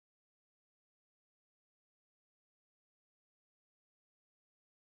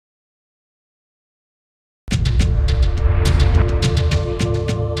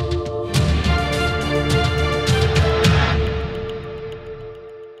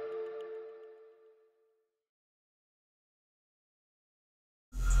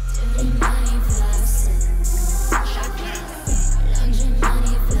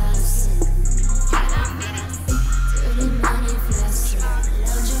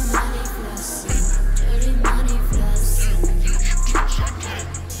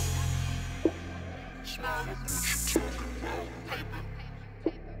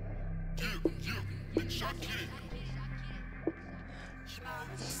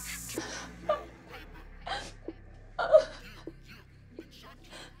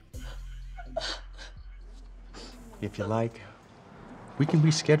If you like, we can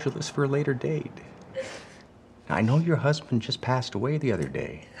reschedule this for a later date. I know your husband just passed away the other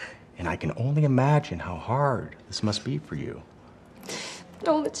day, and I can only imagine how hard this must be for you.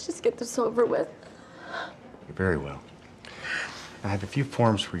 No, let's just get this over with. You're very well. I have a few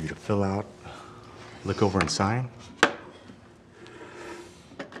forms for you to fill out, look over and sign.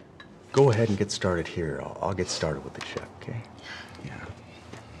 Go ahead and get started here. I'll get started with the check, okay? Yeah.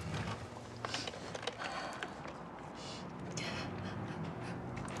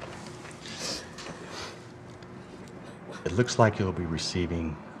 It looks like you'll be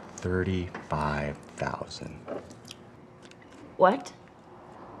receiving $35,000. What?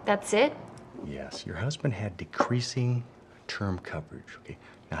 That's it? Yes, your husband had decreasing term coverage, okay?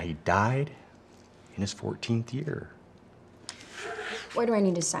 Now, he died in his 14th year. Where do I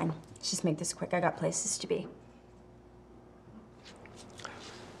need to sign? Let's just make this quick. I got places to be.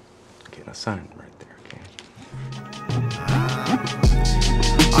 Okay, now sign right there, okay?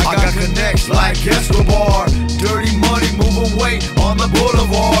 I got connects like Escobar. Dirty money moving weight on the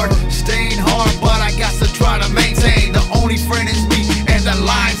boulevard. Staying hard, but I got to try to maintain. The only friend is me and the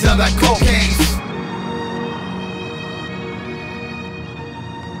lines of that cocaine.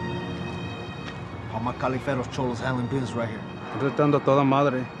 All my califeros cholos handling business right here. Retando a toda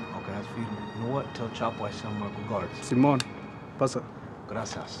madre. Okay, that's feeding me. You know what? Tell Chapo I send my regards. Simón, pasa.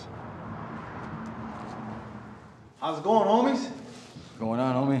 Gracias. How's it going, homies? What's going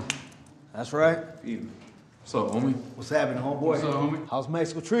on, homie? That's right. What's up, homie? What's happening, homeboy? What's up, homie? How's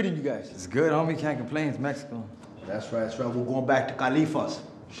Mexico treating you guys? It's good, homie. Can't complain. It's Mexico. That's right, that's right. We're going back to Califas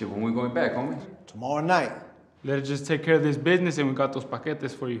Shit, when we going back, homie? tomorrow night. Let's just take care of this business and we got those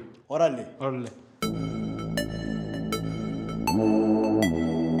paquetes for you. Órale. Órale.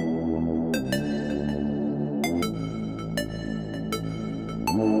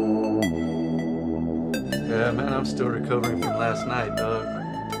 Yeah, man, I'm still recovering from last night, dog.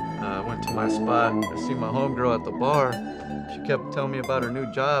 I went to my spot. I see my homegirl at the bar. She kept telling me about her new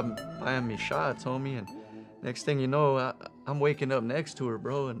job, buying me shots, homie. And next thing you know, I'm waking up next to her,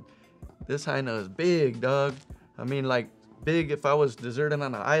 bro. And this hyena is big, dog. I mean, like, big. If I was deserting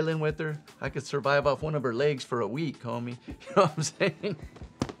on an island with her, I could survive off one of her legs for a week, homie. You know what I'm saying?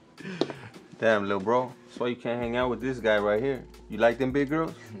 Damn, little bro. That's why you can't hang out with this guy right here. You like them big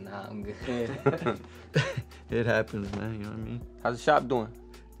girls? Nah, I'm good. It happens, man. You know what I mean? How's the shop doing?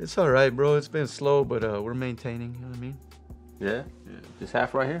 It's all right, bro. It's been slow, but we're maintaining. You know what I mean? Yeah? Yeah. This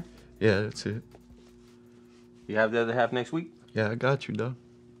half right here? Yeah, that's it. You have the other half next week? Yeah, I got you, dog.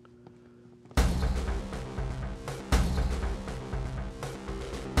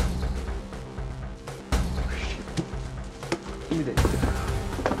 Give me that.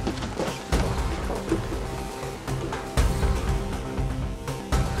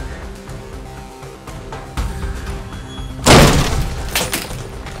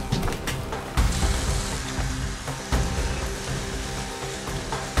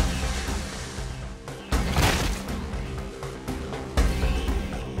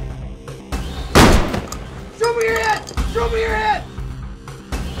 Show me your head! Show me your head!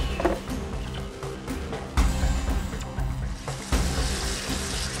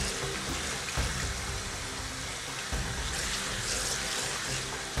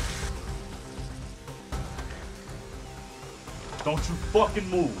 Don't you fucking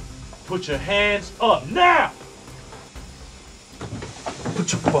move. Put your hands up now!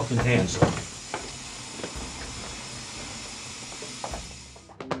 Put your fucking hands up.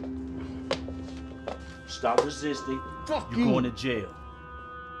 Stop resisting. You're going to jail.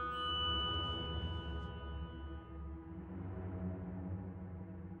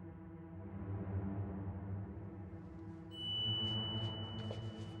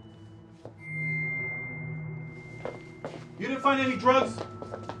 You didn't find any drugs?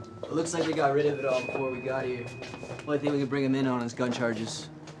 It looks like they got rid of it all before we got here. Only thing we can bring him in on is gun charges.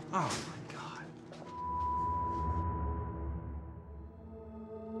 Oh.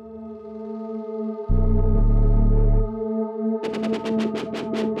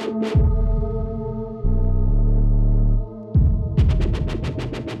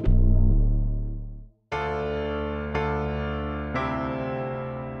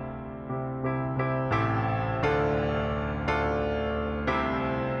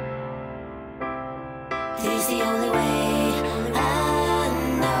 This is the only way I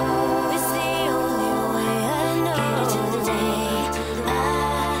know.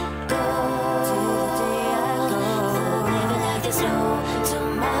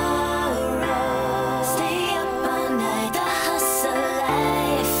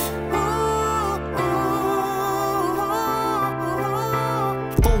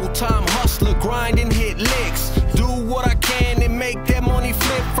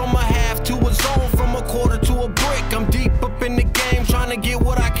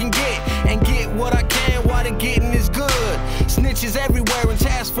 everywhere and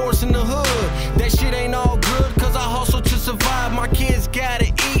task force in the hood. That shit ain't all good, cause I hustle to survive. My kids gotta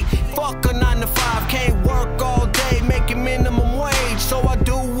eat. Fuck a 9 to 5, can't work all day, making minimum wage. So I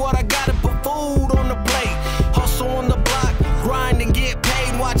do what I gotta put food on the plate. Hustle on the block, grind and get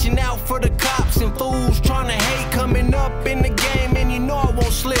paid. Watching out for the cops and fools trying to hate. Coming up in the game and you know I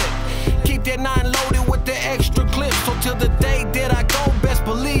won't slip. Keep that 9 loaded with the extra clips. So till the day that I go, best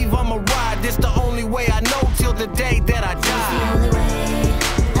believe I'ma ride. This the only way I know till the day that I die. It's the only way.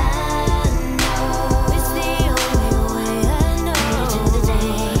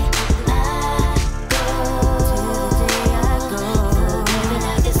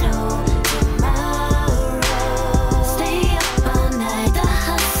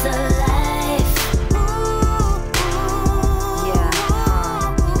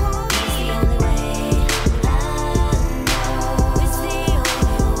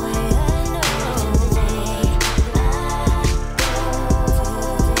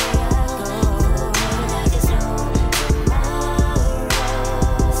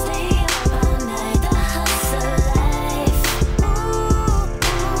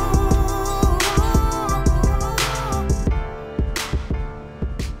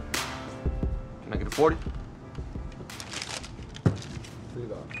 Can I get a 40?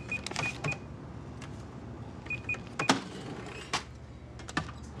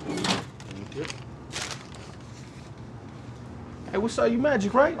 Hey, what's up? You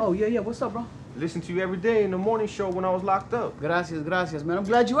Magic, right? Oh, yeah. What's up, bro? Listen to you every day in the morning show when I was locked up. Gracias, man. I'm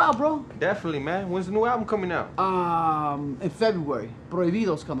glad you're out, bro. Definitely, man. When's the new album coming out? In February.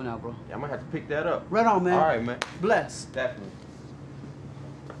 Prohibido's coming out, bro. Yeah, I might have to pick that up. Right on, man. All right, man. Bless. Definitely.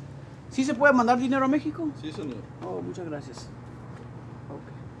 ¿Sí se puede mandar dinero a México? Sí, señor. Oh, muchas gracias.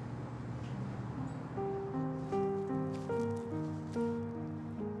 Okay.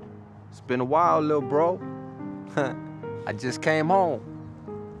 It's been a while, little bro. I just came home.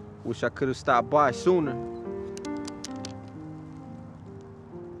 Wish I could have stopped by sooner.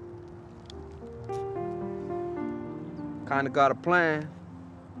 Kinda got a plan.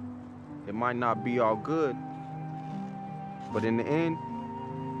 It might not be all good, but in the end,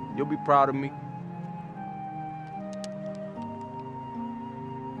 you'll be proud of me.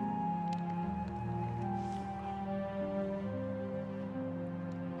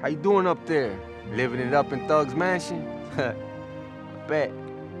 How you doing up there? Living it up in Thug's Mansion? I bet.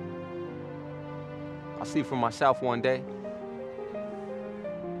 I'll see for myself one day.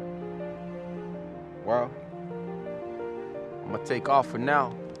 Well, I'm gonna take off for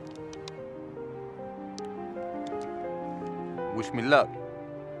now. Wish me luck.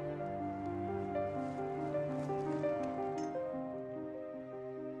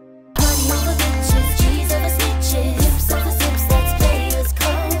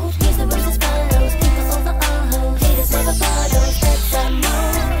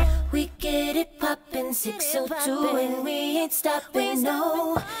 We get it poppin', 602 and we ain't stopping,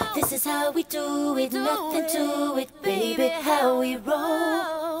 no. This is how we do it, nothing to it, baby, how we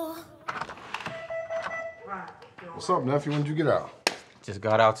roll. What's up, nephew? When did you get out? Just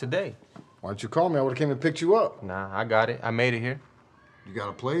got out today. Why didn't you call me? I would've came and picked you up. Nah, I got it. I made it here. You got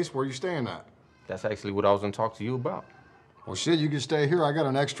a place? Where you staying at? That's actually what I was gonna talk to you about. Well, shit, you can stay here. I got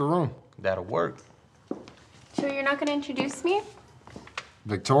an extra room. That'll work. Sure you're not gonna introduce me?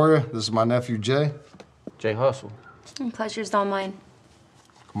 Victoria, this is my nephew, Jay. Jay Hustle. Pleasure's all mine.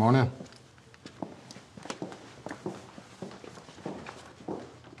 Come on in.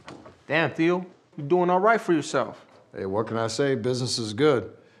 Damn, Theo, you doing all right for yourself. Hey, what can I say? Business is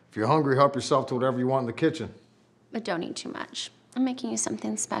good. If you're hungry, help yourself to whatever you want in the kitchen. But don't eat too much. I'm making you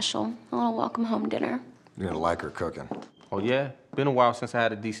something special. A little welcome home dinner. You're gonna like her cooking. Oh, yeah? Been a while since I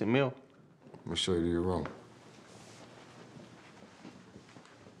had a decent meal. Let me show you to your room.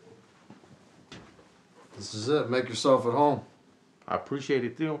 This is it. Make yourself at home. I appreciate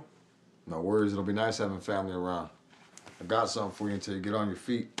it, Theo. No worries. It'll be nice having family around. I got something for you until you get on your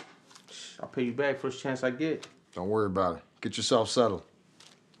feet. I'll pay you back first chance I get. Don't worry about it. Get yourself settled.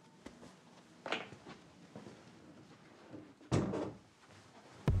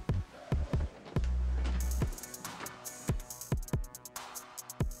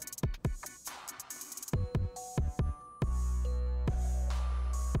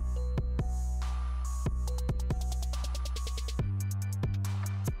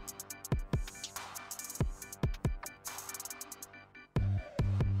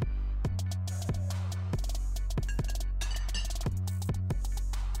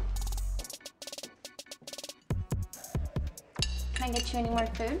 Can I get you any more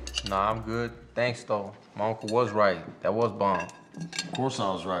food? Nah, I'm good. Thanks, though. My uncle was right. That was bomb. Of course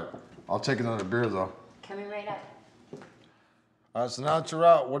I was right. I'll take another beer, though. Coming right up. All right, so now that you're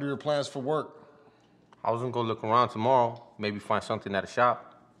out, what are your plans for work? I was gonna go look around tomorrow, maybe find something at a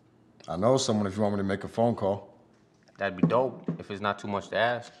shop. I know someone if you want me to make a phone call. That'd be dope, if it's not too much to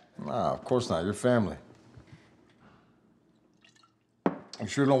ask. Nah, of course not. You're family. You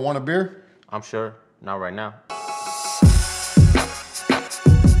sure don't want a beer? I'm sure. Not right now.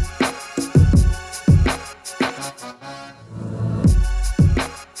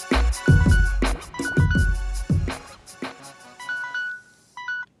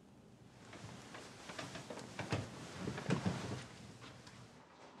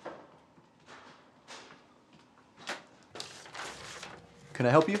 Can I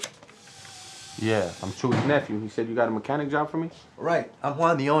help you? Yeah, I'm Chewy's nephew. He said you got a mechanic job for me? Right. I'm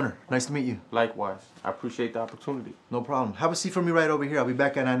Juan, the owner. Nice to meet you. Likewise. I appreciate the opportunity. No problem. Have a seat for me right over here. I'll be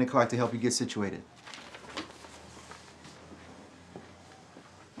back at 9 o'clock to help you get situated.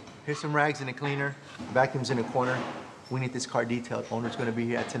 Here's some rags and a cleaner. Vacuum's in the corner. We need this car detailed. Owner's gonna be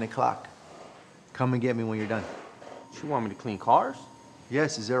here at 10 o'clock. Come and get me when you're done. You want me to clean cars?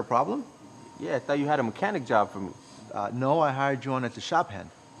 Yes, is there a problem? Yeah, I thought you had a mechanic job for me. No, I hired you on at the shop hand.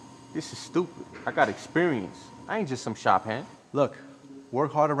 This is stupid. I got experience. I ain't just some shop hand. Look,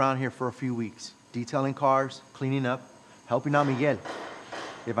 work hard around here for a few weeks. Detailing cars, cleaning up, helping out Miguel.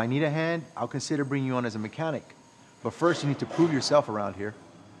 If I need a hand, I'll consider bringing you on as a mechanic. But first, you need to prove yourself around here.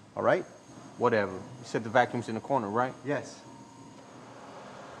 All right? Whatever. You said the vacuum's in the corner, right? Yes.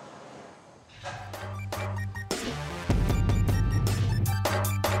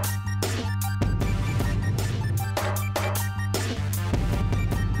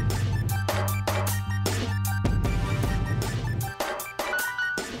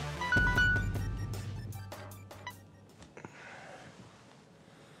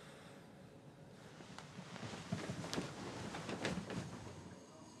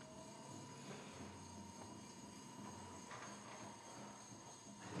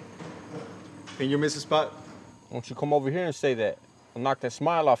 Can you miss a spot? Won't you come over here and say that? I'll knock that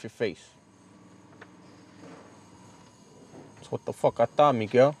smile off your face. That's what the fuck I thought,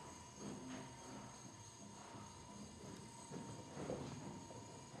 Miguel.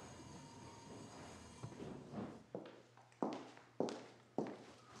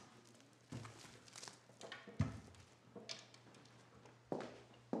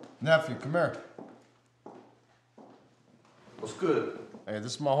 Nephew, come here. What's good? Hey,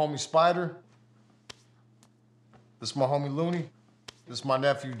 this is my homie Spider. This is my homie Looney. This is my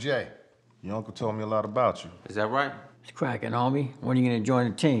nephew Jay. Your uncle told me a lot about you. Is that right? It's cracking, homie. When are you gonna join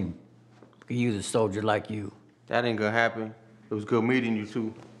the team? We could use a soldier like you. That ain't gonna happen. It was good meeting you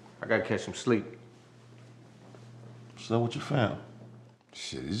two. I gotta catch some sleep. So what you found?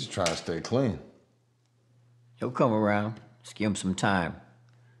 Shit, he's just trying to stay clean. He'll come around. Just give him some time.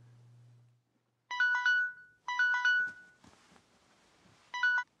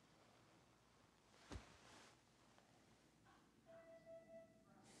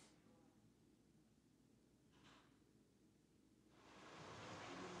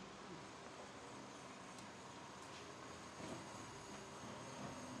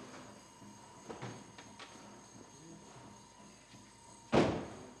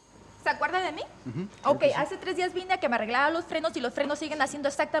 ¿Se acuerda de mí? Ok, hace 3 días vine a que me arreglara los frenos y los frenos siguen haciendo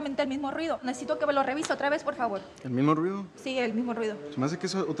exactamente el mismo ruido. Necesito que me lo revise otra vez, por favor. ¿El mismo ruido? Sí, el mismo ruido. Se me hace que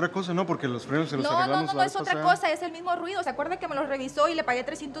es otra cosa, ¿no? Porque los frenos se los arreglamos No es otra cosa, es el mismo ruido. ¿Se acuerda que me los revisó y le pagué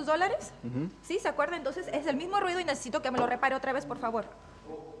 $300? Sí, ¿se acuerda? Entonces es el mismo ruido y necesito que me lo repare otra vez, por favor.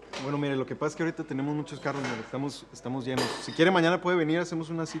 Bueno, mire, lo que pasa es que ahorita tenemos muchos carros, mire, estamos llenos. Si quiere, mañana puede venir, hacemos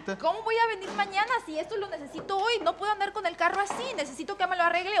una cita. ¿Cómo voy a venir mañana si esto lo necesito hoy? No puedo andar con el carro así. Necesito que me lo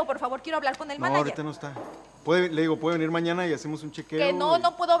arregle o por favor quiero hablar con el manager. No, ahorita no está. Le digo, puede venir mañana y hacemos un chequeo. Que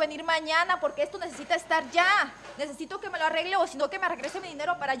no puedo venir mañana porque esto necesita estar ya. Necesito que me lo arregle o si no que me regrese mi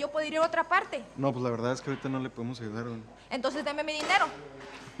dinero para yo poder ir a otra parte. No, pues la verdad es que ahorita no le podemos ayudar. Entonces deme mi dinero.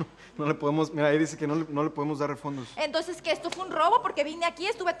 No le podemos, mira, ahí dice que no le podemos dar refondos. Entonces que esto fue un robo porque vine aquí,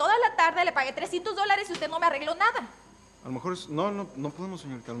 estuve toda la tarde, le pagué $300 y usted no me arregló nada. A lo mejor no podemos,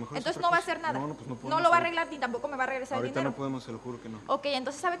 señorita, a lo mejor entonces no va a hacer nada. No, pues no podemos. No lo va a arreglar ni tampoco me va a regresar el dinero. Ahorita no podemos, se lo juro que no. Ok,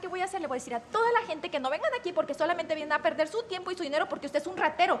 entonces ¿sabe qué voy a hacer? Le voy a decir a toda la gente que no vengan aquí porque solamente vienen a perder su tiempo y su dinero porque usted es un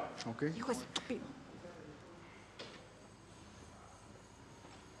ratero. Ok. Hijo estúpido.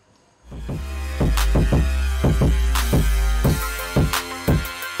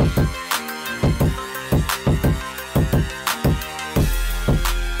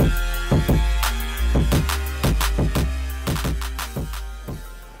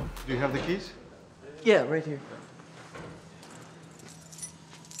 Do you have the keys? Yeah, right here.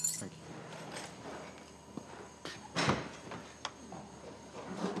 Thank you.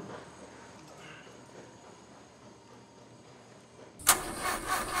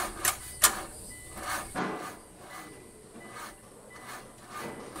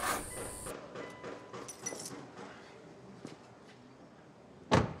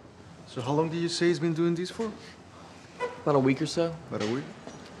 So how long did you say he's been doing this for? About a week or so. About a week?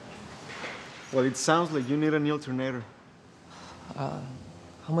 Well, it sounds like you need a new alternator. How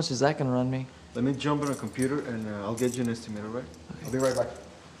much is that gonna run me? Let me jump on a computer and I'll get you an estimate, all right? I'll be right back.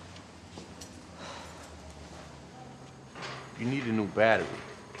 You need a new battery.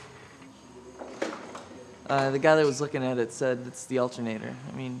 The guy that was looking at it said it's the alternator.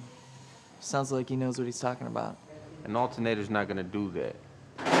 I mean, sounds like he knows what he's talking about. An alternator's not gonna do that.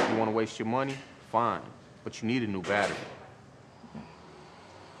 If you wanna waste your money, fine. But you need a new battery.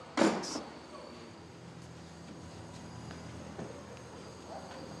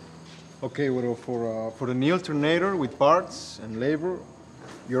 Okay, well, for the new alternator with parts and labor,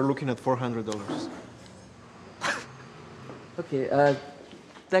 you're looking at $400. Okay,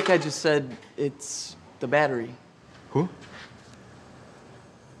 that guy just said it's the battery. Who?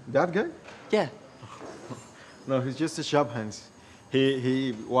 That guy? Yeah. No, he's just a shop hand.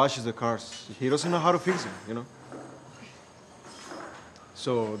 He washes the cars. He doesn't know how to fix them, you know?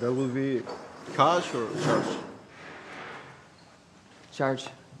 So that will be cash or charge?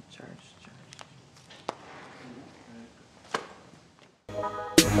 Charge.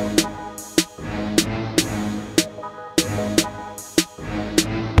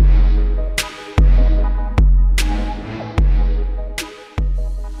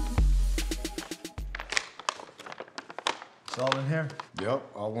 It's all in here? Yep,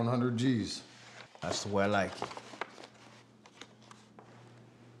 all 100 G's. That's the way I like it.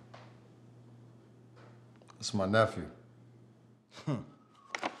 That's my nephew.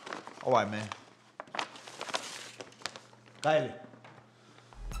 All right, man. Kylie.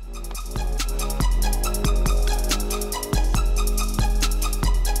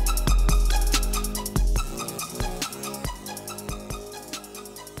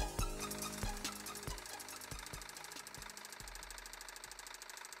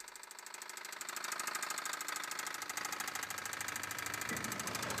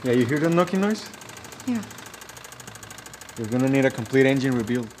 Yeah, you hear the knocking noise? Yeah. You're gonna need a complete engine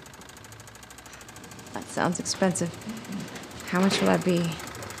rebuild. That sounds expensive. How much will that be?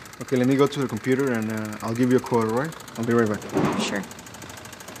 Okay, let me go to the computer and I'll give you a quote, all right? I'll be right back. Sure.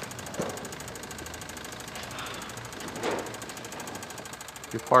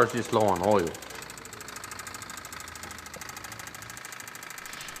 Your car's just low on oil.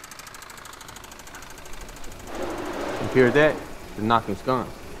 You hear that? The knocking's gone.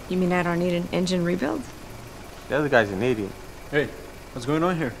 You mean I don't need an engine rebuild? The other guy's an idiot. Hey, what's going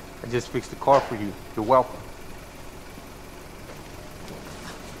on here? I just fixed the car for you. You're welcome.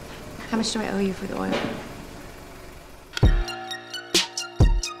 How much do I owe you for the oil?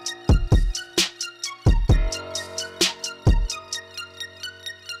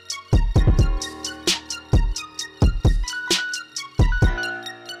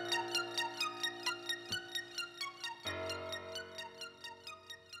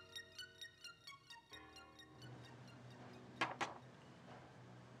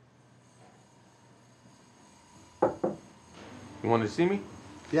 You wanted to see me?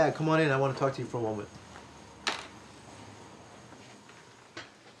 Yeah, come on in. I want to talk to you for a moment.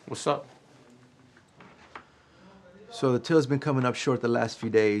 What's up? So the till's been coming up short the last few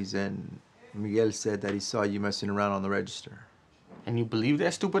days, and Miguel said that he saw you messing around on the register. And you believe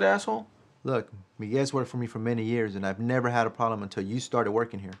that stupid asshole? Look, Miguel's worked for me for many years, and I've never had a problem until you started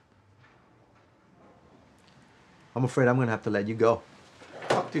working here. I'm afraid I'm gonna have to let you go.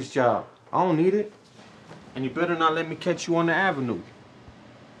 Fuck this job. I don't need it. And you better not let me catch you on the avenue.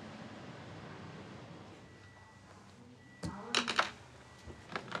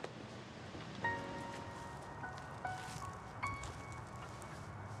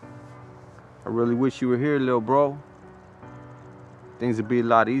 I really wish you were here, little bro. Things would be a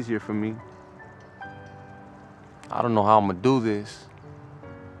lot easier for me. I don't know how I'm gonna do this,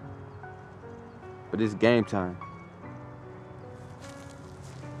 but it's game time.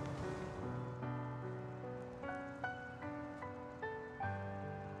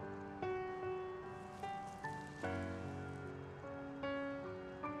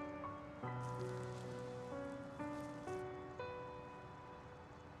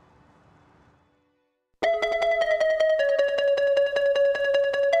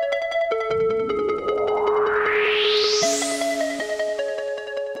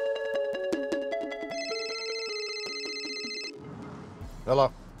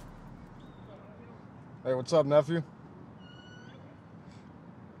 Hello. Hey, what's up, nephew?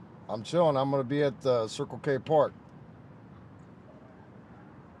 I'm chilling. I'm gonna be at Circle K Park.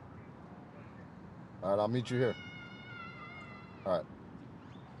 All right, I'll meet you here. All right.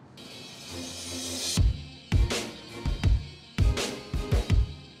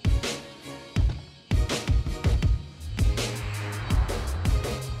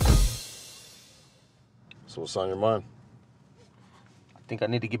 So what's on your mind? I think I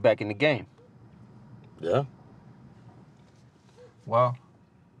need to get back in the game. Yeah? Well,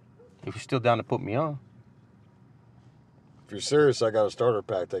 if you're still down to put me on. If you're serious, I got a starter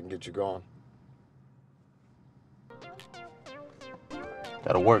pack that can get you going.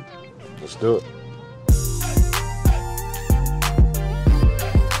 That'll work. Let's do it.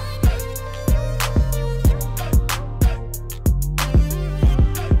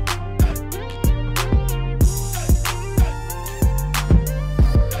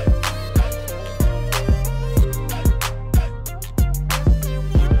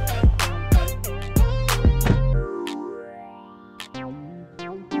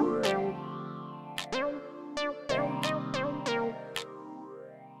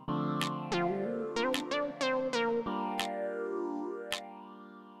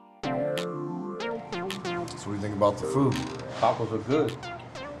 So what do you think about the food? Tacos are good.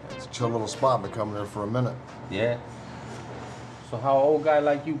 It's a chill little spot. Been coming there for a minute. Yeah. So how an old guy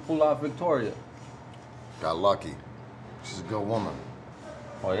like you pull out Victoria? Got lucky. She's a good woman.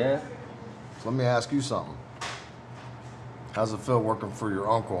 Oh, yeah? So let me ask you something. How's it feel working for your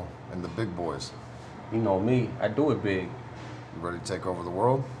uncle and the big boys? You know me. I do it big. You ready to take over the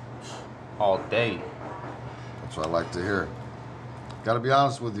world? All day. That's what I like to hear. Gotta be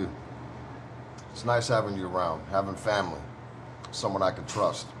honest with you. It's nice having you around, having family, someone I can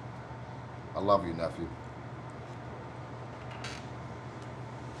trust. I love you, nephew.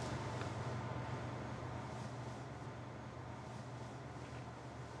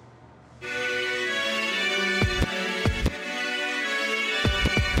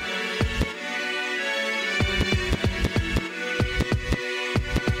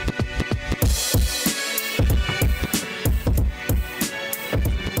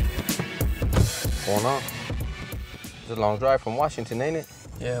 Going on? It's a long drive from Washington, ain't it?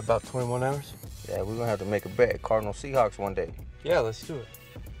 Yeah, about 21 hours. Yeah, we're gonna have to make a bet. Cardinals Seahawks one day. Yeah, let's do it.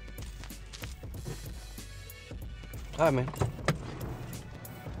 All right, man.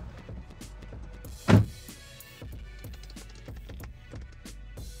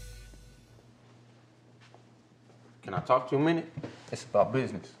 Can I talk to you a minute? It's about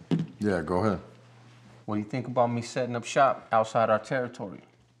business. Yeah, go ahead. What do you think about me setting up shop outside our territory?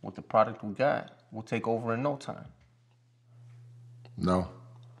 With the product we got, we'll take over in no time. No.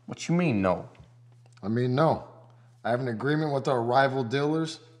 What you mean, no? I mean, no. I have an agreement with our rival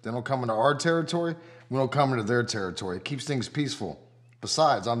dealers. They don't come into our territory. We don't come into their territory. It keeps things peaceful.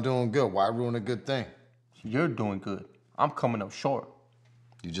 Besides, I'm doing good. Why ruin a good thing? You're doing good. I'm coming up short.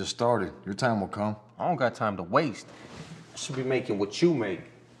 You just started. Your time will come. I don't got time to waste. I should be making what you make.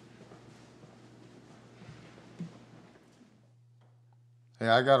 Hey,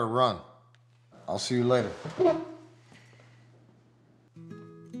 I gotta run. I'll see you later.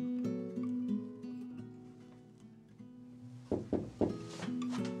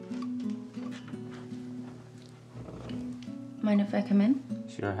 Mind if I come in?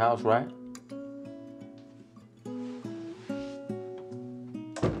 It's your house, right?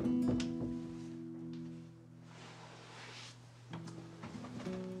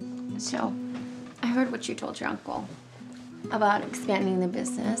 So, I heard what you told your uncle about expanding the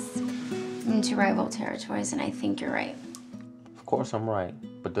business into rival territories, and I think you're right. Of course I'm right,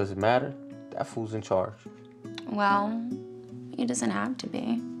 but does it matter? That fool's in charge. Well, he doesn't have to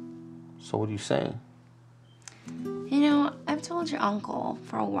be. So what are you saying? You know, I've told your uncle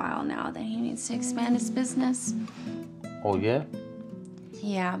for a while now that he needs to expand his business. Oh, yeah?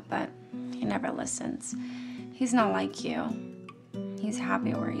 Yeah, but he never listens. He's not like you. He's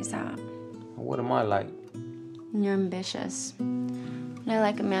happy where he's at. What am I like? You're ambitious. And I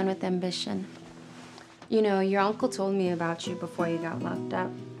like a man with ambition. You know, your uncle told me about you before you got locked up.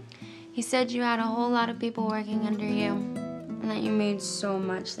 He said you had a whole lot of people working under you, and that you made so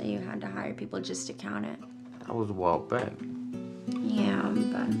much that you had to hire people just to count it. That was a while back. Yeah,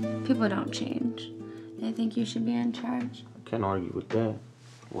 but people don't change. I think you should be in charge. I can't argue with that.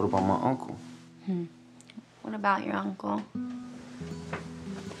 What about my uncle? What about your uncle?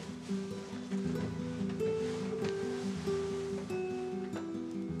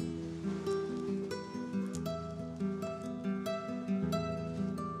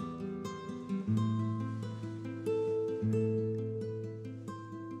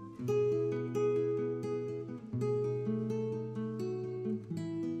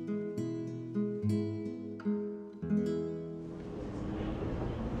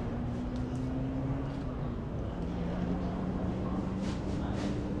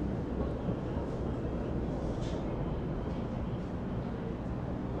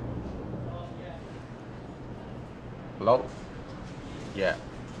 Hello? Yeah.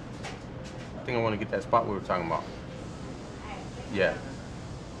 I think I want to get that spot we were talking about. Yeah.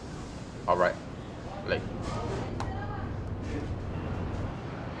 All right. Late.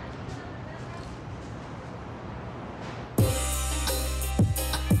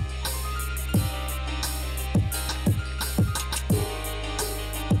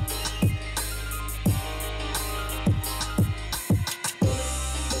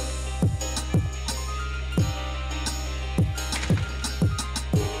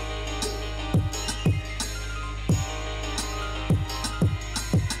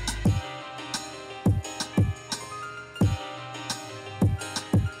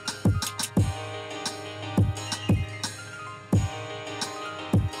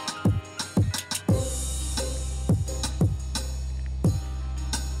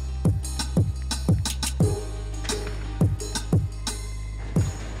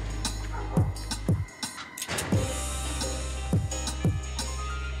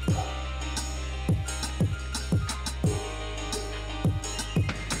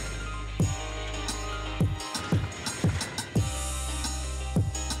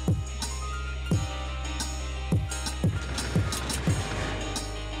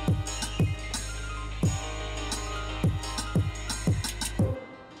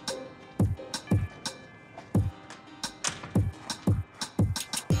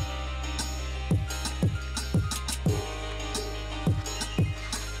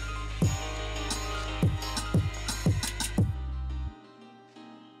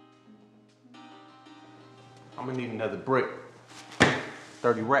 I'm gonna need another brick.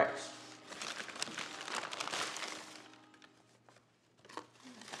 30 racks.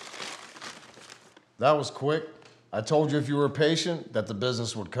 That was quick. I told you if you were patient, that the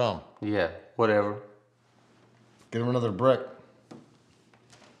business would come. Yeah, whatever. Get him another brick.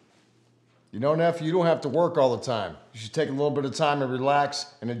 You know, nephew, you don't have to work all the time. You should take a little bit of time and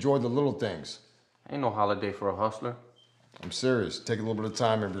relax and enjoy the little things. Ain't no holiday for a hustler. I'm serious. Take a little bit of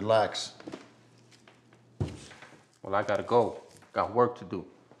time and relax. Well, I gotta go. Got work to do.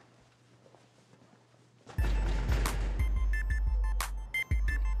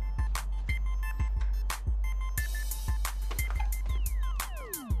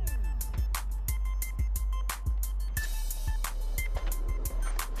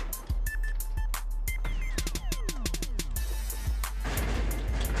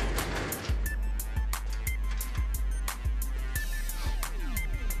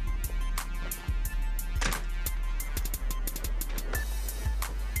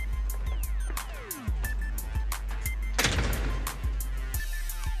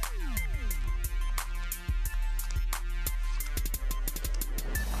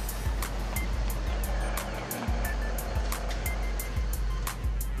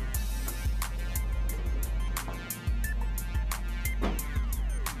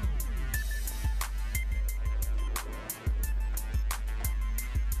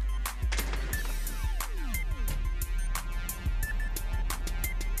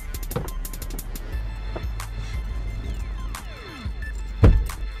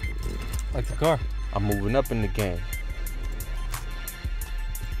 Like the car? I'm moving up in the game.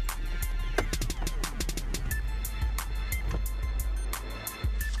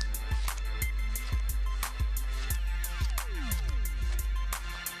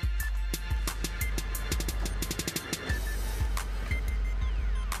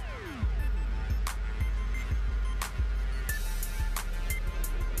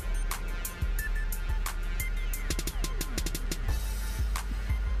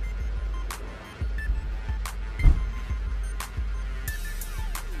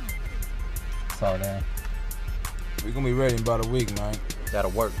 All that. We're gonna be ready in about a week, man.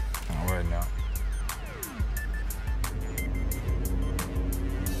 That'll work. All right now.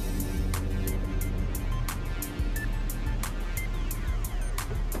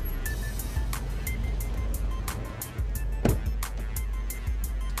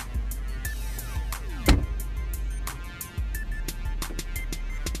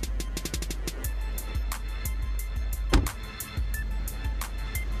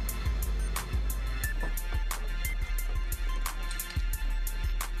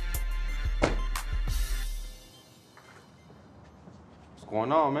 What's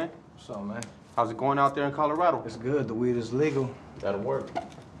going on, man? What's up, man? How's it going out there in Colorado? It's good. The weed is legal. That'll work.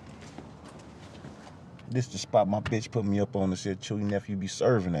 This the spot my bitch put me up on and said Chewy nephew be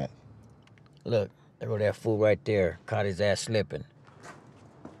serving at. Look, there go that fool right there. Caught his ass slipping.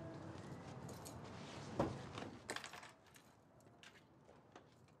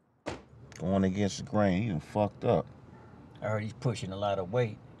 Going against the grain, he done fucked up. I heard he's pushing a lot of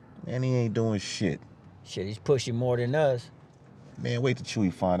weight. Man, he ain't doing shit. Shit, he's pushing more than us. Man, wait till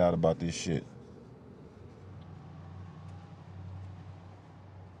Chewy find out about this shit.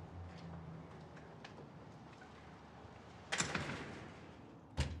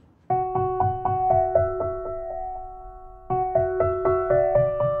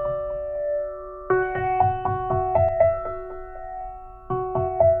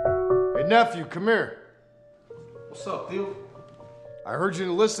 Hey, nephew, come here. What's up, Theo? I heard you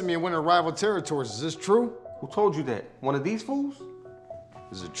enlisted me and went to rival territories. Is this true? Who told you that? One of these fools?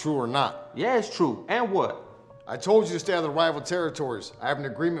 Is it true or not? Yeah, it's true. And what? I told you to stay out of the rival territories. I have an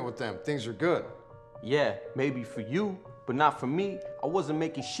agreement with them. Things are good. Yeah, maybe for you, but not for me. I wasn't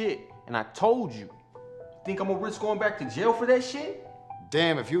making shit, and I told you. Think I'm gonna risk going back to jail for that shit?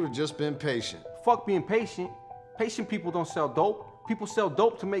 Damn, if you would've just been patient. Fuck being patient. Patient people don't sell dope. People sell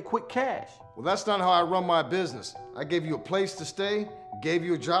dope to make quick cash. Well, that's not how I run my business. I gave you a place to stay, gave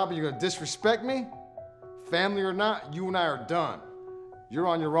you a job, and you're gonna disrespect me? Family or not, you and I are done. You're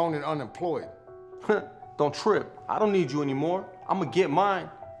on your own and unemployed. Don't trip. I don't need you anymore. I'ma get mine.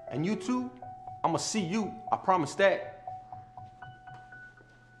 And you too, I'ma see you. I promise that.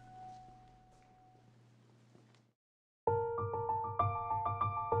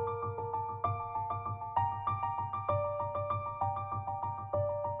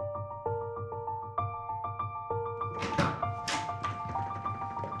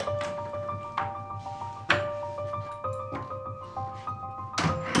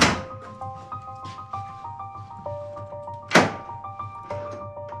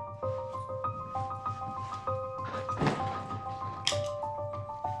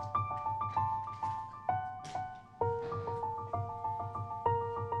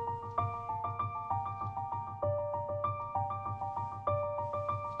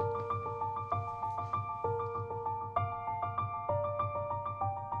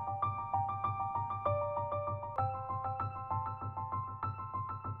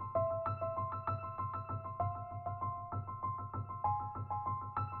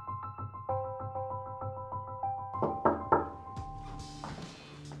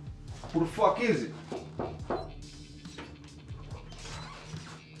 Who the fuck is it?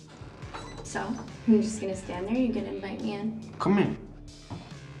 So, I'm just gonna stand there? You gonna invite me in? Come in.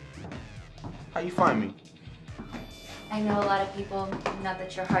 How you find me? I know a lot of people, not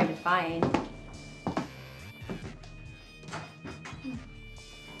that you're hard to find.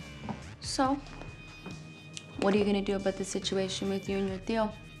 So, what are you gonna do about the situation with you and your Theo?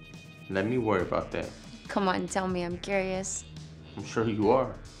 Let me worry about that. Come on, tell me, I'm curious. I'm sure you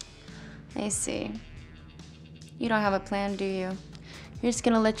are. I see. You don't have a plan, do you? You're just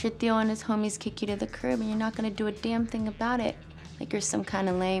gonna let your Theo and his homies kick you to the curb and you're not gonna do a damn thing about it. Like you're some kind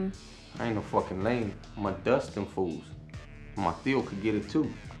of lame. I ain't no fucking lame. I'ma dust them fools. My Theo could get it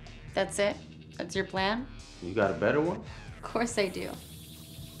too. That's it? That's your plan? You got a better one? Of course I do.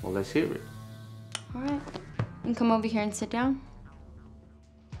 Well, let's hear it. All right. You can come over here and sit down.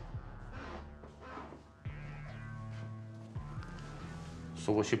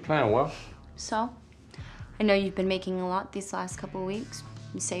 So what's your plan, Well? So, I know you've been making a lot these last couple of weeks.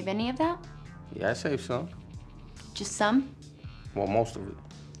 You save any of that? Yeah, I saved some. Just some? Well, most of it.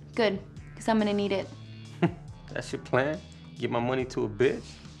 Good, because I'm gonna need it. That's your plan? Give my money to a bitch?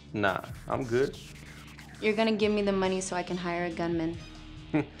 Nah, I'm good. You're gonna give me the money so I can hire a gunman.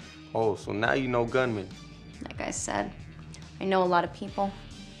 Oh, so now you know gunmen. Like I said, I know a lot of people.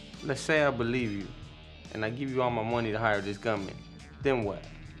 Let's say I believe you, and I give you all my money to hire this gunman. Then what?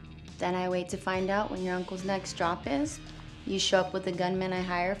 Then I wait to find out when your uncle's next drop is. You show up with the gunman I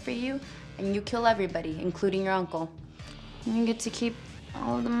hire for you, and you kill everybody, including your uncle. And you get to keep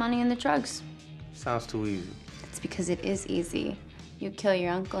all of the money and the drugs. Sounds too easy. It's because it is easy. You kill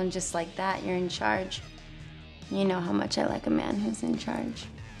your uncle, and just like that, you're in charge. You know how much I like a man who's in charge.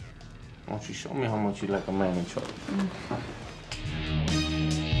 Why don't you show me how much you like a man in charge?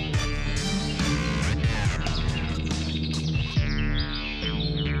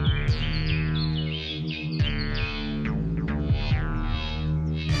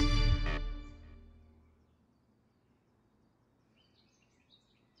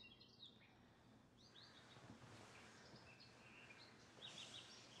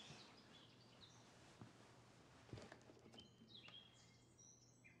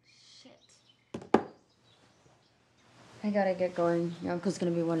 I gotta get going. Your uncle's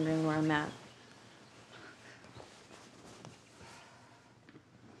gonna be wondering where I'm at.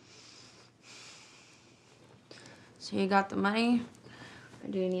 So you got the money?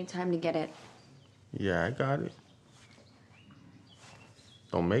 Or do you need time to get it? Yeah, I got it.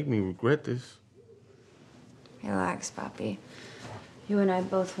 Don't make me regret this. Relax, Papi. You and I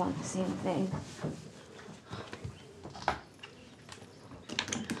both want the same thing.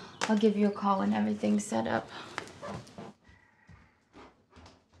 I'll give you a call when everything's set up.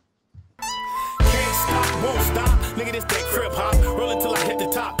 Can't stop, won't stop. Nigga, this that crib hop. Roll until I hit the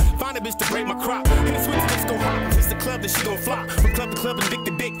top. Find a bitch to break my crop. And the switch bitch gon' hop. It's the club that she gon' flop. From club to club and dick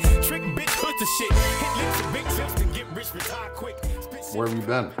to dick. Trick bitch, push the shit. Hit licks and big tips and get rich, retire quick. Where have you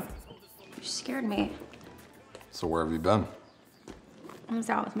been? You scared me. So where have you been? I was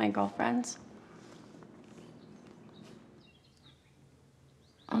out with my girlfriends.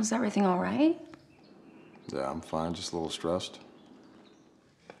 Oh, is everything all right? Yeah, I'm fine, just a little stressed.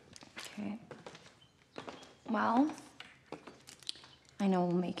 Okay. Well, I know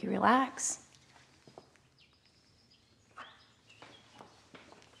it'll make you relax.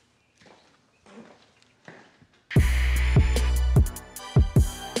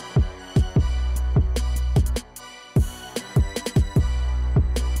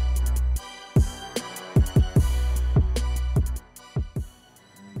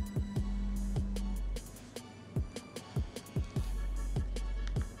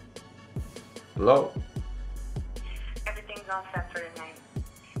 Hello? Everything's all set for tonight.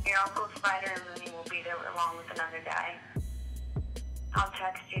 Your Uncle Spider and Looney will be there along with another guy. I'll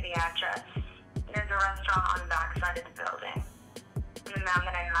text you the address. There's a restaurant on the back side of the building. And the man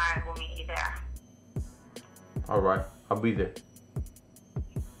that I hired will meet you there. All right, I'll be there.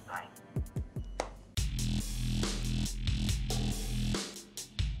 Bye.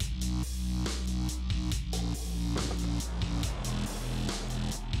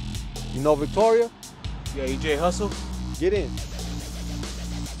 You know Victoria? Yeah, EJ Hustle? Get in.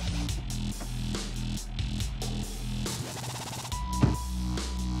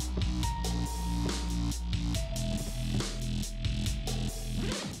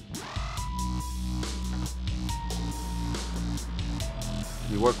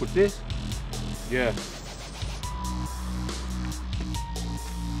 You work with this? Yeah.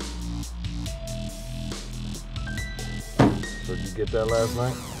 So did you get that last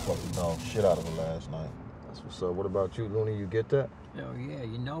night? Fucking dog shit out of it last night. That's what's up. What about you, Looney? You get that? Oh, yeah,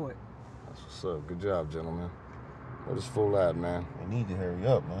 you know it. That's what's up. Good job, gentlemen. Where this fool at, man? We need to hurry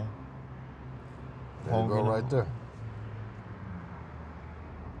up, man. There you go right there.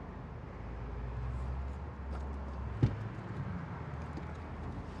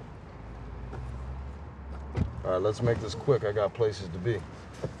 All right, let's make this quick. I got places to be.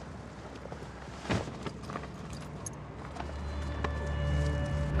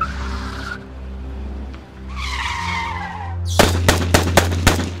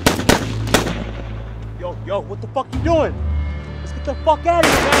 Yo, what the fuck you doing? Let's get the fuck out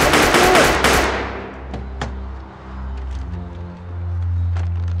of here, man. What are you doing?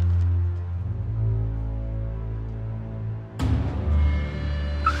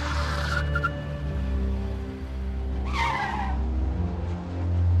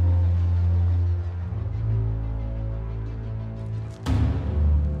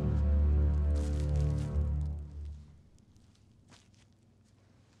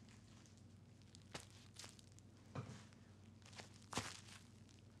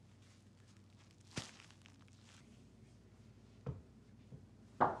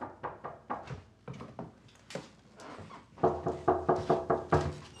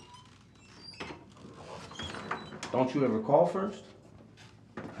 Don't you ever call first?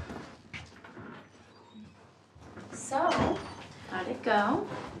 So, how'd it go?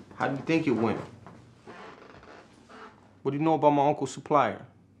 How do you think it went? What do you know about my uncle's supplier?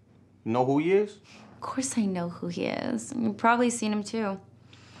 You know who he is? Of course I know who he is. You've probably seen him too.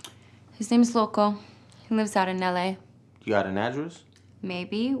 His name's Loco. He lives out in LA. You got an address?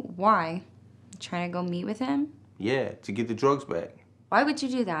 Maybe. Why? You trying to go meet with him? Yeah, to get the drugs back. Why would you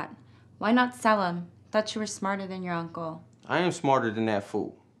do that? Why not sell him? Thought you were smarter than your uncle. I am smarter than that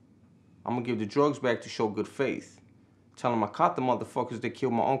fool. I'm gonna give the drugs back to show good faith. Tell him I caught the motherfuckers that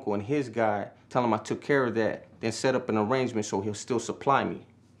killed my uncle and his guy. Tell him I took care of that, then set up an arrangement so he'll still supply me.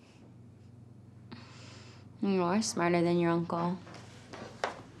 You are smarter than your uncle.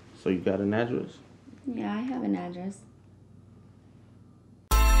 So you got an address? Yeah, I have an address.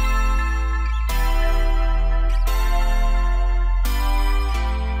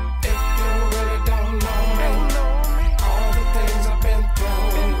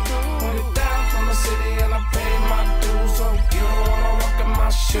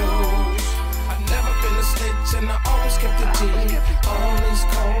 And I always kept the G on these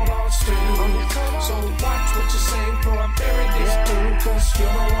cold old streets. So watch what you say before I bury this dude, cause you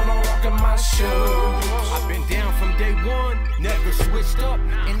don't wanna walk in my shoes. I've been down from day one, never switched up,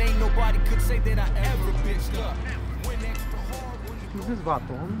 and ain't nobody could say that I ever bitched up. Who's this vato,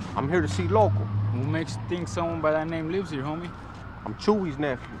 homie? I'm here to see Loco. Who makes you think someone by that name lives here, homie? I'm Chewy's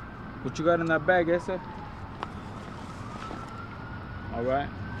nephew. What you got in that bag, ese? All right.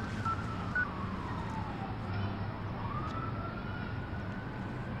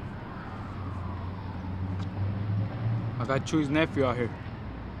 I got Chuy's nephew out here.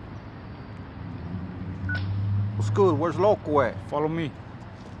 What's good? Where's Loco at? Follow me.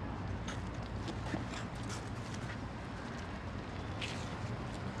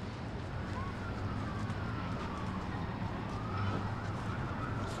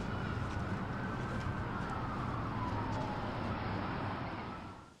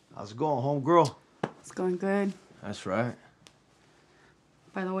 How's it going, homegirl? It's going good. That's right.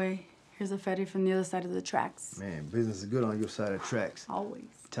 By the way, here's a ferry from the other side of the tracks. Man, business is good on your side of the tracks. Always.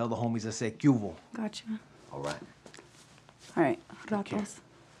 Tell the homies I said cuvo. Gotcha. All right. All right, ratos.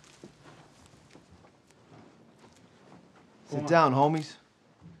 Sit down, homies.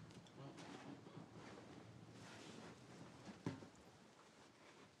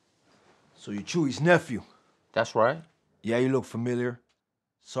 So you're Chuy's nephew? That's right. Yeah, you look familiar.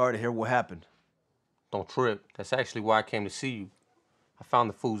 Sorry to hear what happened. Don't trip. That's actually why I came to see you. I found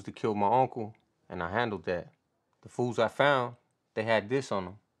the fools that killed my uncle, and I handled that. The fools I found, they had this on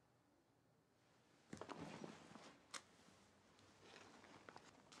them.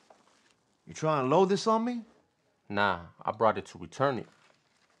 You trying to load this on me? Nah, I brought it to return it.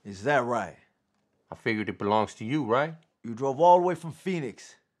 Is that right? I figured it belongs to you, right? You drove all the way from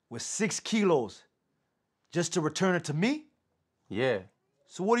Phoenix with 6 kilos just to return it to me? Yeah.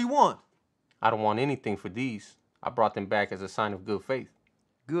 So what do you want? I don't want anything for these. I brought them back as a sign of good faith.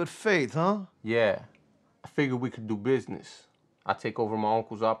 Good faith, huh? Yeah. I figured we could do business. I take over my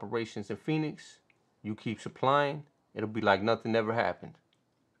uncle's operations in Phoenix. You keep supplying. It'll be like nothing ever happened.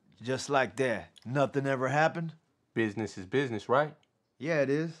 Just like that. Nothing ever happened? Business is business, right? Yeah, it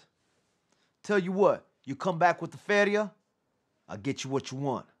is. Tell you what, you come back with the feria, I'll get you what you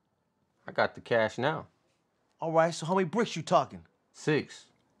want. I got the cash now. All right, so how many bricks you talking? 6.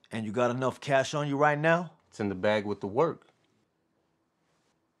 And you got enough cash on you right now? It's in the bag with the work.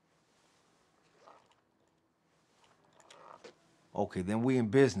 Okay, then we in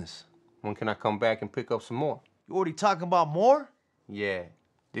business. When can I come back and pick up some more? You already talking about more? Yeah.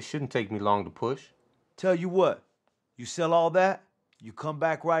 This shouldn't take me long to push. Tell you what, you sell all that, you come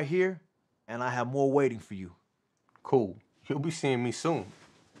back right here, and I have more waiting for you. Cool. You'll be seeing me soon.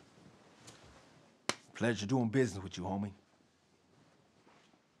 Pleasure doing business with you, homie.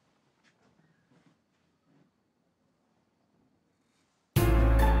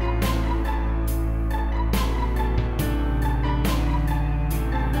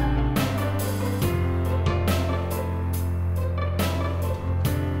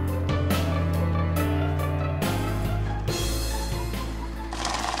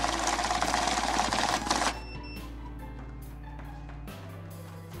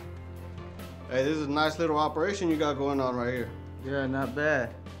 Hey, this is a nice little operation you got going on right here. Yeah, not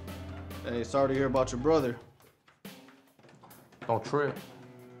bad. Hey, sorry to hear about your brother. Don't trip.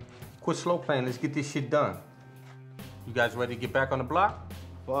 Quit slow playing. Let's get this shit done. You guys ready to get back on the block?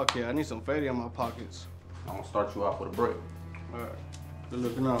 Fuck yeah, I need some fatty in my pockets. I'm gonna start you off with a break. All right. Good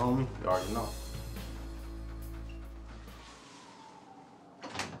looking out, homie. You already know.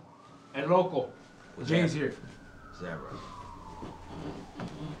 Hey, Loco. James here. Is that right?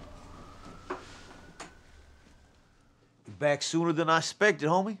 You back sooner than I expected,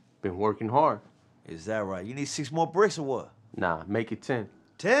 homie. Been working hard. Is that right? You need 6 more bricks or what? Nah, make it 10.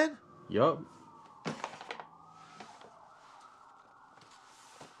 10? Yup.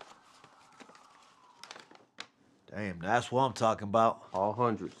 Damn, that's what I'm talking about. All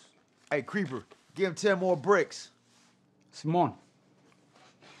hundreds. Hey, Creeper, give him 10 more bricks. Simon.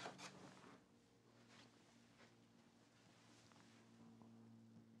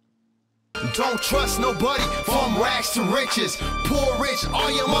 Don't trust nobody from rags to riches. Poor rich, all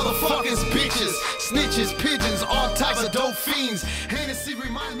your motherfuckers bitches. Snitches, pigeons, all types of dope fiends. Hennessy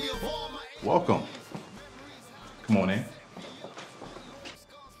remind me of all my... Welcome. Come on in.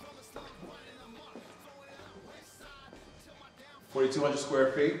 $4,200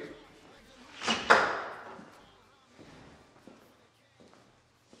 square feet.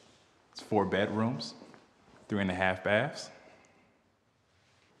 It's 4 bedrooms, 3.5 baths.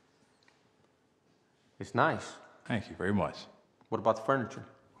 It's nice. Thank you very much. What about the furniture?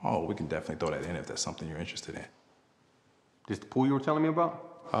 Oh, we can definitely throw that in if that's something you're interested in. This the pool you were telling me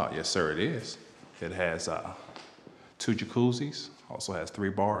about? Oh, yes, sir, it is. It has 2 jacuzzis, also has 3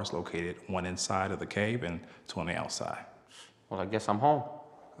 bars located, 1 inside of the cave and 2 on the outside. Well, I guess I'm home.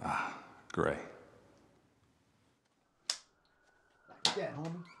 Ah, great. Like that,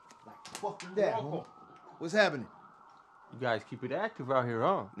 homie. Like fucking that, homie. What's happening? You guys keep it active out here,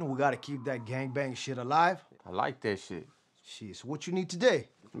 huh? You know, we gotta keep that gangbang shit alive. I like that shit. Shit, so what you need today?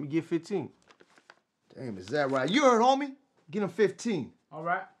 Let me get 15. Damn, is that right? You heard, homie? Get him 15. All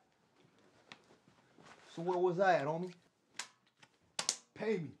right. So where was I at, homie?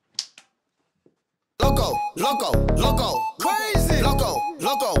 Pay me. Loco, loco, loco, crazy. Loco,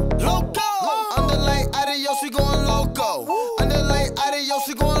 loco, loco. Underlay, adios, we going loco. Underlay, adios,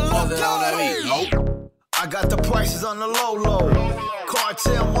 we going loco. I got the prices on the low.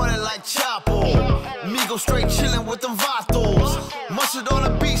 Cartel money like Chapo. Migo straight chillin' with them vatos. Mustard on the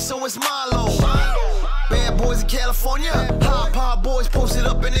beat, so it's Milo. Bad boys in California. High power boys posted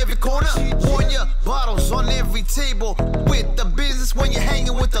up in every corner. Warn ya, bottles on every table. With the business when you're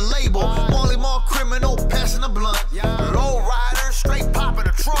hanging with the label. Molly Mall criminal passing the blunt. Low rider straight popping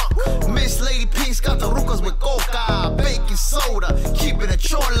the trunk. Miss Lady Pink's got the rucas with coca. Baking soda, keeping a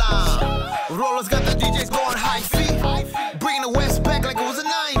chola. Rollers got the DJs going high feet. Bringing the West back like it was the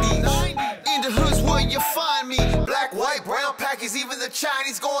 90s. In the hoods where you find me. Black, white, brown packers, even the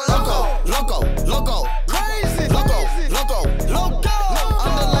Chinese going loco. Loco, loco, crazy. Loco, loco, loco.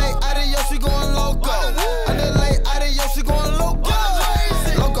 Underlay, adios, we going loco. Underlay, adios, we going loco.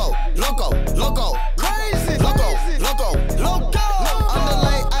 Loco, loco, loco, crazy. Loco, loco, loco.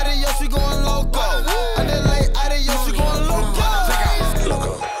 Underlay, adios, we going loco. Underlay, adios, we going loco.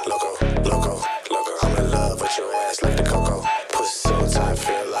 Loco, loco, loco, loco. I'm in love with your ass like the cocoa. Pussy so tight,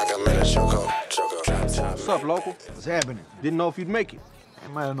 feel like I'm in a choco. What's up, local? What's happening? Didn't know if you'd make it. I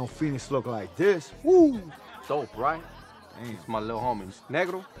might have no Phoenix look like this. Woo! Dope, right? Damn. It's my little homies,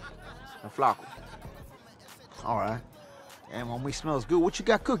 Negro and Flaco. All right. Damn, homie, smells good. What you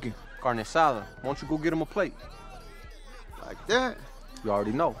got cooking? Carne asada. Why don't you go get him a plate? Like that? You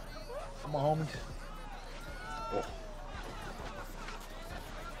already know. Come on, homies. Oh.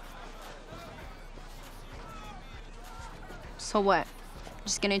 So what?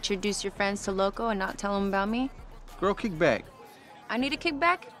 Just gonna introduce your friends to Loco and not tell them about me? Girl, kick back. I need a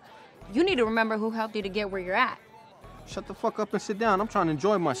kickback? You need to remember who helped you to get where you're at. Shut the fuck up and sit down. I'm trying to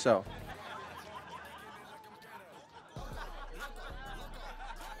enjoy myself.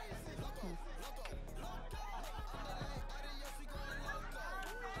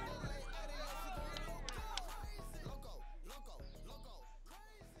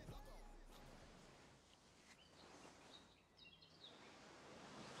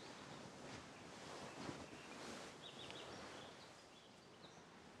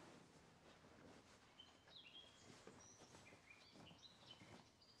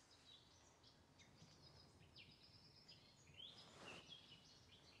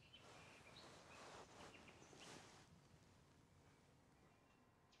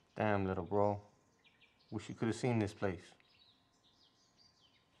 Damn, little bro. Wish you could have seen this place.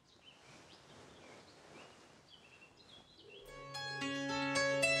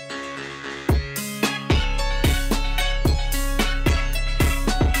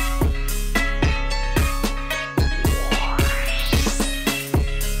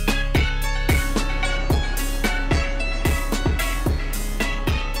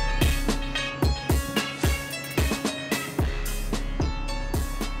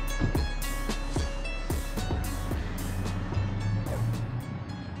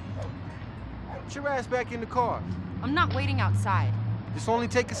 Put your ass back in the car. I'm not waiting outside. This only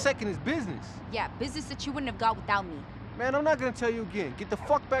take a second. It's business. Yeah, business that you wouldn't have got without me. Man, I'm not gonna tell you again. Get the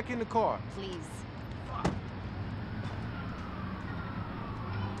fuck back in the car. Please.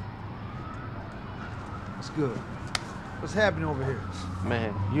 What's good? What's happening over here?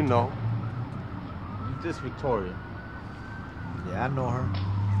 Man, you know. You just Victoria. Yeah, I know her.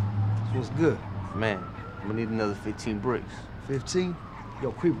 So what's good? Man, I'm gonna need another 15 bricks. 15?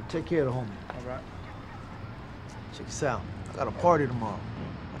 Yo, Creeper, take care of the homie. All right. Check this out. I got a party tomorrow.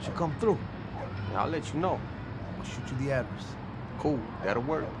 Why don't you come through? Yeah, I'll let you know. I'll shoot you the address. Cool, that'll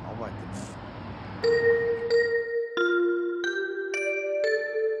work. All right, then.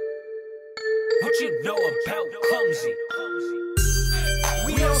 What you know about Clumsy?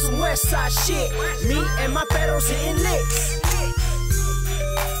 We on some west side shit. Me and my pedals hitting licks.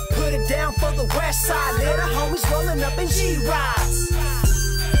 Put it down for the west side. Let the homies rolling up in G-Rides.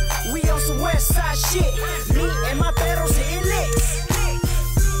 We on some west side shit. Me and my pedals hitting licks.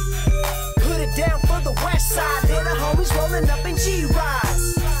 Put it down for the west side. Let the homies rolling up in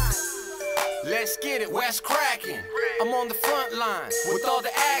G-Rides. Let's get it, West cracking. I'm on the front line with all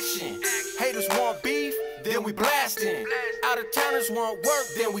the action. Haters want beef, then we blasting. Out of towners want work,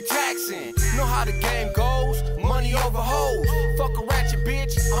 then we taxing. Know how the game goes, money over hoes. Fuck a ratchet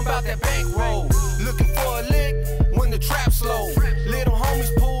bitch, I'm about that bankroll. Looking for a lick when the trap's low. Little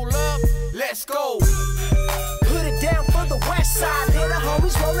homies pull up, let's go. Put it down for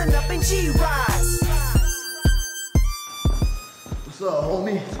rolling up in G-Rides. What's up,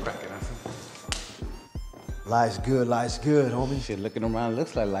 homie? It's cracking, Life's good, homie. Shit, looking around,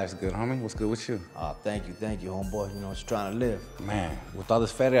 looks like life's good, homie. What's good with you? Thank you, homeboy. You know, just trying to live. Man, with all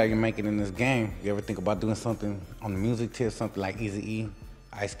this failure you're making in this game, you ever think about doing something on the music tip, something like Eazy-E,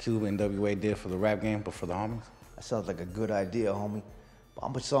 Ice Cube, and NWA did for the rap game, but for the homies? That sounds like a good idea, homie. But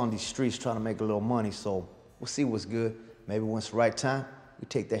I'm just on these streets trying to make a little money, so we'll see what's good. Maybe when it's the right time, we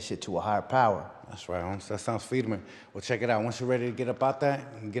take that shit to a higher power. That's right, Holmes. That sounds feed me. Well, check it out. Once you're ready to get up out that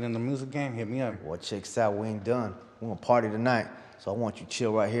and get in the music game, hit me up. Well, check this out. We ain't done. We're gonna party tonight. So I want you to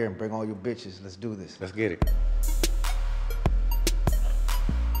chill right here and bring all your bitches. Let's do this. Let's get it.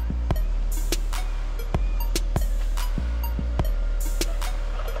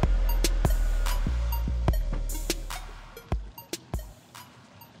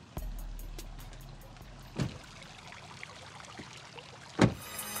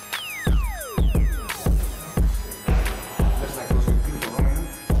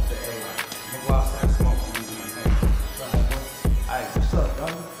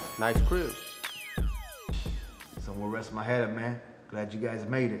 Nice crib. Somewhere rest my head up, man. Glad you guys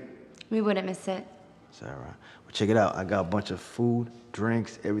made it. We wouldn't miss it. It's all right. Well, check it out. I got a bunch of food,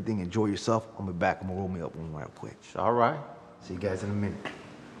 drinks, everything. Enjoy yourself. I'm gonna be back. I'm gonna roll me up one real quick. All right. See you guys in a minute.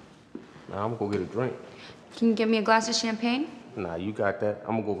 Nah, I'm gonna go get a drink. Can you give me a glass of champagne? Nah, you got that.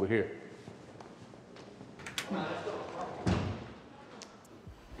 I'm gonna go over here.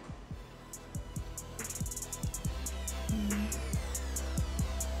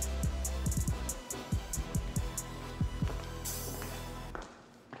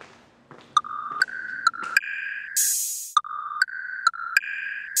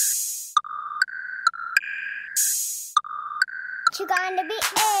 You got to be A.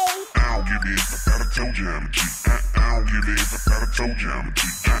 I don't give a if I thought I told you I'm a G. I don't give a if I thought I told you I'm a G.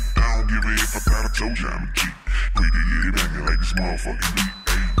 I don't give a if I thought I told you I'm a G. We can get it banging like this motherfucking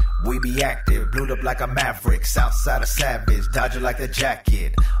beat. We be active, blued up like a maverick, Southside of savage, dodging like a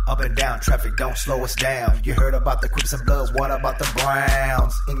jacket. Up and down traffic, don't slow us down. You heard about the Crips and Bloods, what about the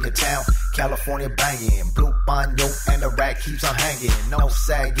Browns? In your town, California banging, blue banyo and the rag keeps on hanging. No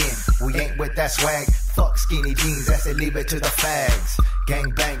sagging, we ain't with that swag. Fuck skinny jeans, that's it, leave it to the fags.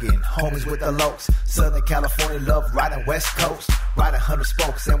 Gang banging, homies with the lokes. Southern California love riding West Coast. Riding 100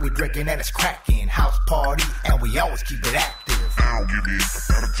 spokes and we drinking and it's cracking. House party and we always keep it active. I don't give a if I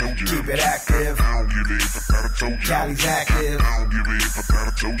thought I told you. Keep it active. I don't give a if I thought I told you. Cali's active. I don't give a if I thought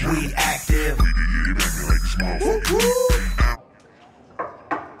I told you. We active. We can get it banging like this motherfucking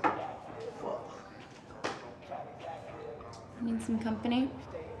beat. Need some company?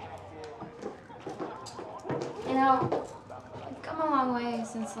 You know, I've come a long way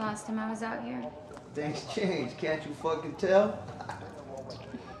since the last time I was out here. Things change, can't you fucking tell?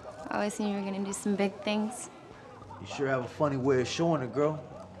 I always knew you were gonna do some big things. You sure have a funny way of showing it, girl.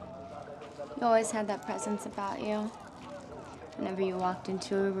 You always had that presence about you. Whenever you walked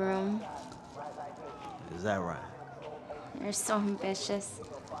into a room. Is that right? You're so ambitious.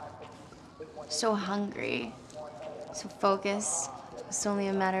 So hungry. So focused. It's only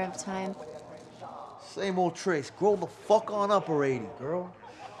a matter of time. Same old tricks. Grow the fuck on up already, girl.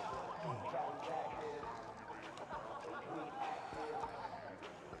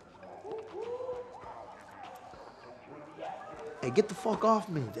 Hey, get the fuck off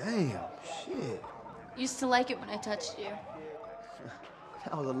me. Damn, shit. Used to like it when I touched you.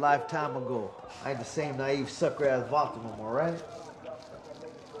 That was a lifetime ago. I ain't the same naive sucker-ass Vato no more, right?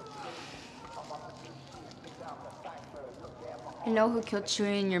 I know who killed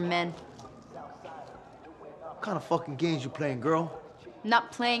Chewie and your men. What kind of fucking games you playing, girl? I'm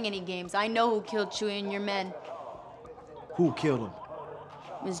not playing any games. I know who killed Chewie and your men. Who killed him?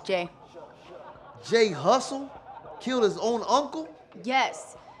 It was Jay. Jay Hustle? Killed his own uncle?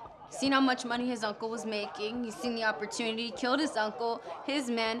 Yes. Seen how much money his uncle was making. He's seen the opportunity, killed his uncle, his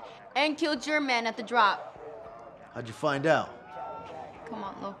men, and killed your men at the drop. How'd you find out? Come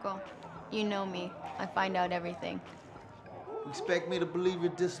on, Loco. You know me. I find out everything. You expect me to believe you're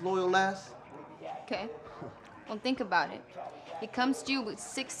disloyal, lass? Okay. Well, think about it. He comes to you with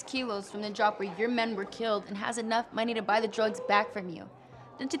 6 kilos from the drop where your men were killed and has enough money to buy the drugs back from you.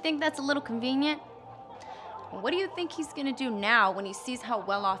 Don't you think that's a little convenient? What do you think he's gonna do now when he sees how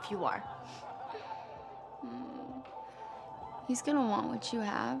well off you are? He's gonna want what you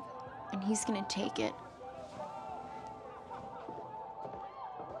have, and he's gonna take it.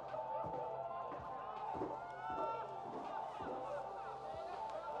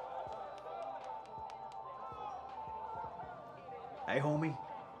 Hey, homie,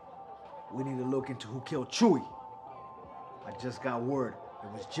 we need to look into who killed Chewie. I just got word.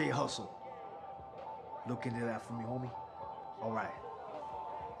 It was J Hustle. Look into that for me, homie. All right.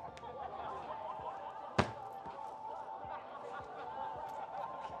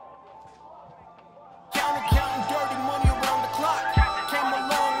 Counting dirty money around the clock. Came a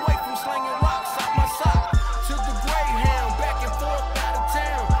long way from slinging rocks out my sock to the Greyhound, back and forth out of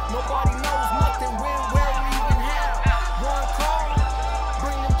town. Nobody knows nothing, when, where, or even how. One call,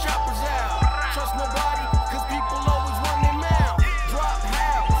 bring them choppers out. Trust nobody, cause people always run their mouth. Drop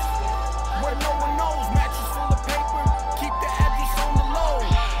house, where no one knows. Mattress full of paper, keep the address on the low.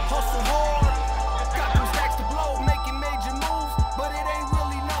 Hustle hard, got them stacks to blow. Making major moves, but it ain't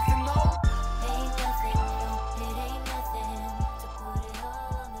really nothing though. Ain't nothing, no, it ain't nothing to put it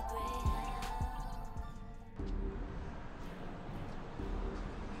all on the Greyhound.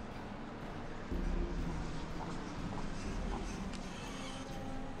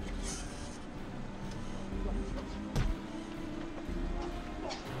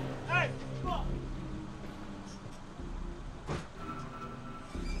 Hey, fuck!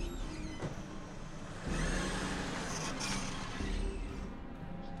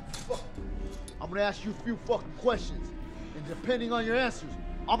 I'm gonna ask you a few fucking questions. And depending on your answers,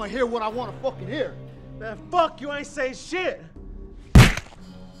 I'm gonna hear what I wanna fucking hear. Man, fuck you, ain't saying shit.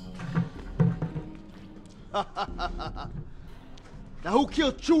 Now who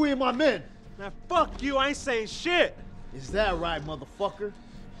killed Chewie and my men? Man, fuck you, I ain't saying shit. Is that right, motherfucker?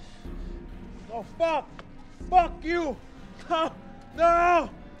 Oh, fuck. Fuck you. No. No.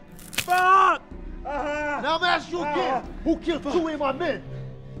 Fuck. Now I'm asking you again. Who killed Chewie and my men?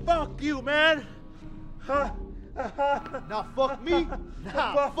 Fuck you, man. Now fuck me.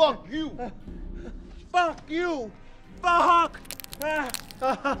 Nah, fuck you. Fuck you. Fuck.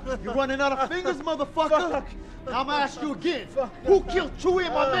 You running out of fingers, motherfucker? Now I'm gonna ask you again. Who killed Chewie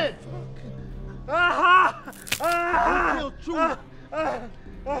and my men? Who killed Chewie?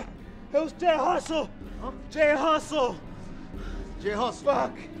 It was J Hustle. J Hustle. J Hustle.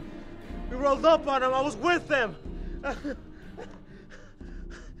 Fuck. We rolled up on him. I was with them.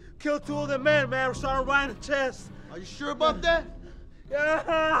 Killed two of the men, man. We shot him right in the chest. Are you sure about that?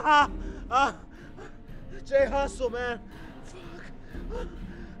 Yeah. J Hustle, man. Fuck.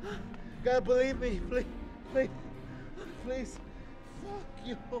 Gotta believe me, please. Please. Please. Fuck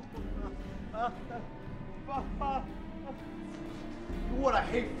you. Fuck. You know what I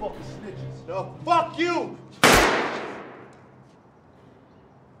hate fucking snitches. No, fuck you!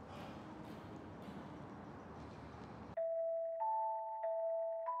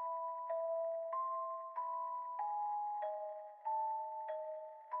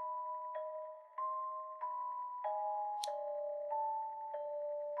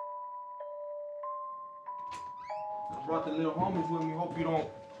 I brought the little homies with me. Hope you don't.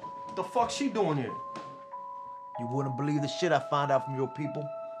 What the fuck she doing here? You wouldn't believe the shit I found out from your people.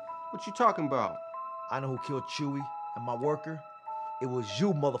 What you talking about? I know who killed Chewie and my worker. It was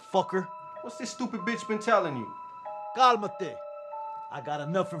you, motherfucker. What's this stupid bitch been telling you? Calmate. I got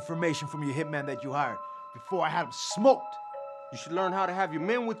enough information from your hitman that you hired before I had him smoked. You should learn how to have your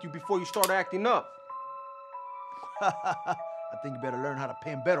men with you before you start acting up. I think you better learn how to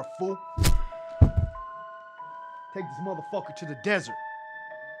pay him better, fool. Take this motherfucker to the desert.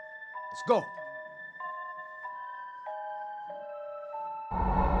 Let's go.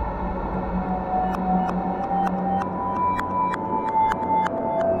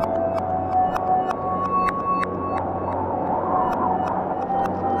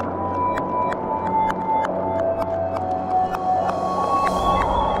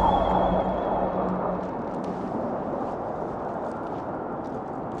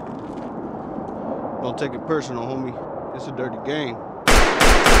 Don't take it personal, homie. It's a dirty game.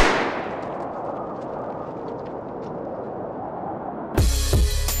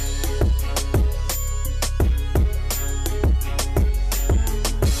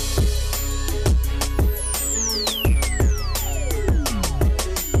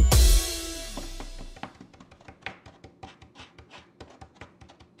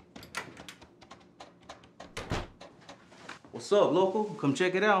 What's up, local? Come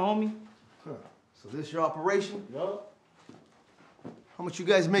check it out, homie. Huh. So this your operation? Yup. How much you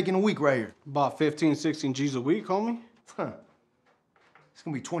guys making a week right here? About 15, 16 G's a week, homie. Huh. It's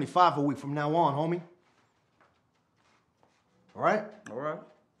gonna be 25 a week from now on, homie. All right? All right.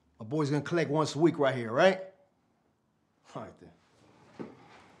 My boy's gonna collect once a week right here, right? All right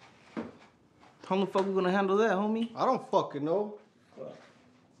then. How the fuck we gonna handle that, homie? I don't fucking know.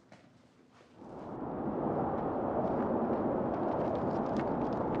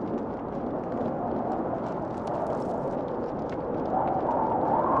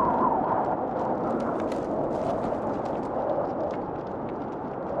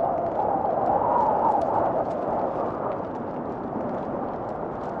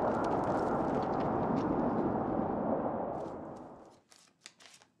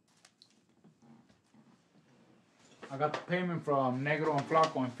 I got the payment from Negro and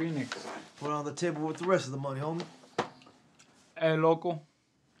Flaco in Phoenix. Put it on the table with the rest of the money, homie. Hey, loco.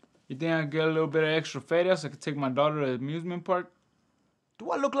 You think I can get a little bit of extra feria so I can take my daughter to the amusement park?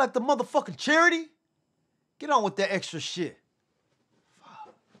 Do I look like the motherfucking charity? Get on with that extra shit.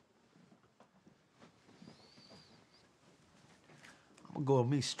 I'm gonna go to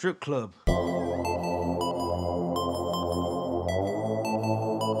me strip club.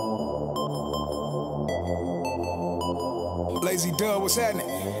 Lazy Dub, what's happening?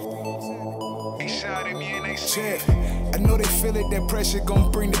 Check. I know they feel it, that pressure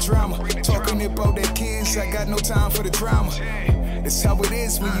gon' bring the drama. Talking about their kids, I got no time for the drama. It's how it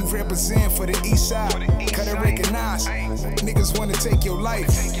is when you represent for the east side. Gotta recognize, niggas wanna take your life.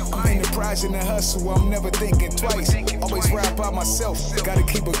 I'm enterprise in the hustle, I'm never thinking twice. Always rap by myself, gotta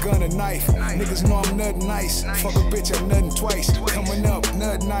keep a gun, a knife. Niggas know I'm nothing nice. Fuck a bitch, I'm nothing twice. Coming up,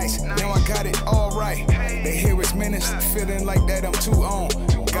 nothing nice. Now I got it all right. They hear it's menace, feeling like that I'm too on.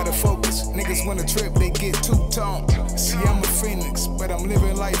 Gotta focus, niggas wanna trip, they get two-toned. See, I'm a phoenix, but I'm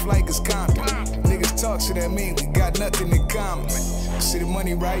living life like it's Complet. Niggas talk shit at me, we got nothing in common. See the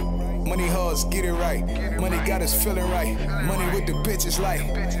money right, money hustle, get it right. Money got us feeling right, money with the bitches like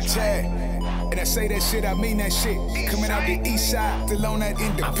Chad. And I say that shit, I mean that shit. Coming out the east side, still on that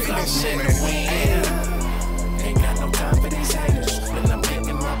independent shit. Ain't got no time for these haters. When I'm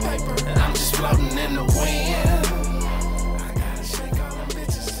getting my paper, I'm just floating in the wind.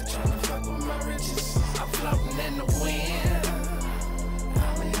 In the wind,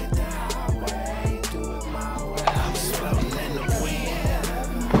 I'ma hit the highway, do it my way. I'm just floating in the wind.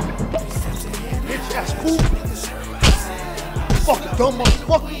 Bitch, that's cool. Fuck it, dumb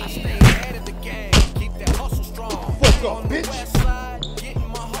motherfucker. Fuck up, bitch. Getting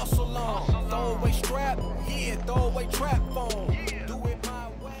my hustle on. Throwaway strap, yeah, throwaway trap phone. Do it my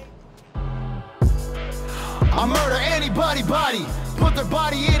way. I murder anybody, body. Put their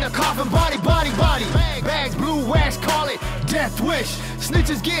body in a coffin, body. Bags, blue wax, call it death wish.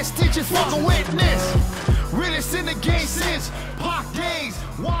 Snitches get stitches, fuck a witness. Realest in the game since Pac days.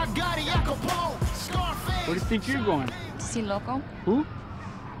 Juan Gotti, Acapulco, Scarface. Where do you think you're going? To see Loco? Who?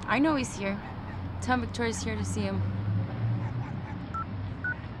 I know he's here. Tell him Victoria's here to see him.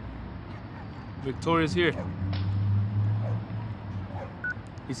 Victoria's here.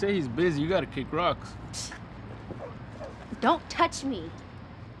 He said he's busy. You gotta kick rocks. Don't touch me.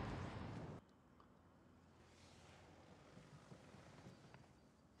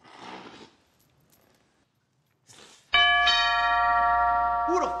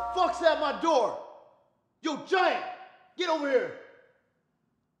 Who the fuck's at my door? Yo, Giant, get over here.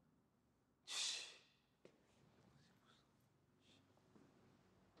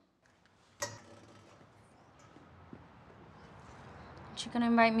 You gonna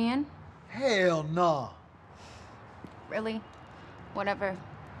invite me in? Hell nah. Really? Whatever.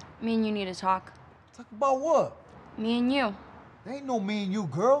 Me and you need to talk. Talk about what? Me and you. There ain't no me and you,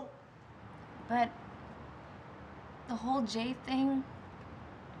 girl. But the whole Jay thing,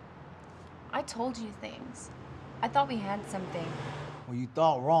 I told you things. I thought we had something. Well, you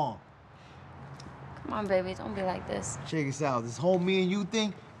thought wrong. Come on, baby, don't be like this. Check this out. This whole me and you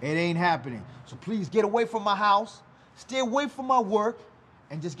thing, it ain't happening. So please get away from my house, stay away from my work,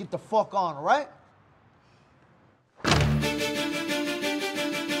 and just get the fuck on, all right?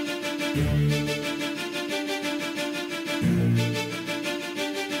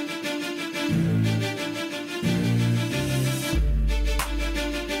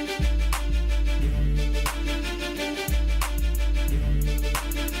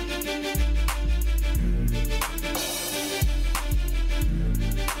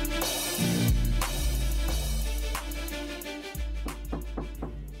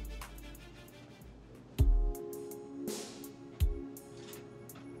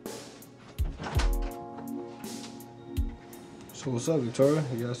 So what's up, Victoria?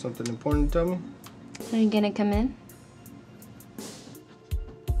 You got something important to tell me? Are you gonna come in?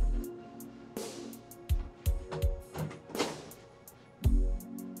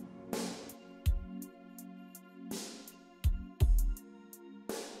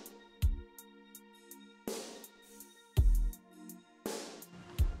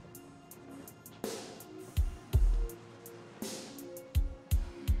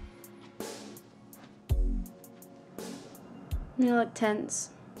 You look tense.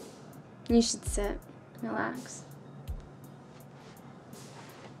 You should sit, relax.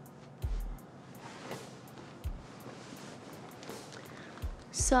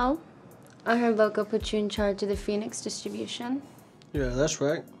 So, I heard Loco put you in charge of the Phoenix distribution. Yeah, that's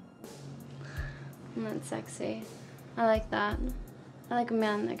right. That's sexy. I like that. I like a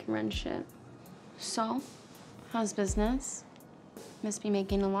man that can run shit. So, How's business? Must be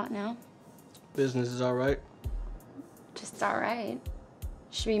making a lot now. Business is all right. Just all right.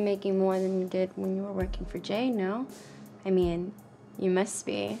 Should be making more than you did when you were working for Jay, no? I mean, you must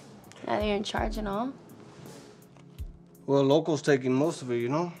be. Now that you're in charge and all. Well, Local's taking most of it, you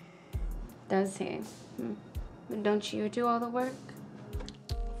know? Does he? But don't you do all the work?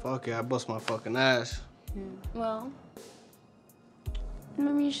 Fuck yeah, I bust my fucking ass. Well,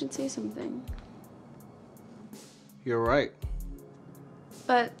 maybe you should say something. You're right.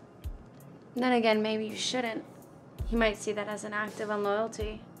 But then again, maybe you shouldn't. He might see that as an act of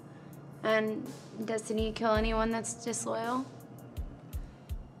unloyalty. And doesn't he kill anyone that's disloyal?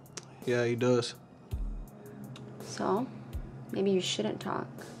 Yeah, he does. So, maybe you shouldn't talk.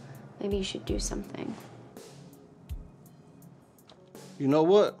 Maybe you should do something. You know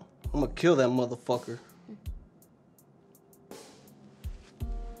what? I'm gonna kill that motherfucker.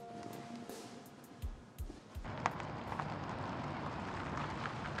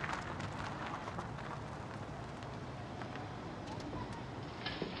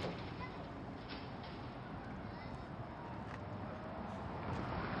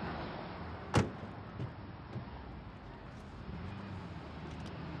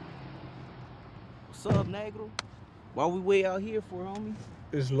 What's up, Negro? Why we way out here for, homie?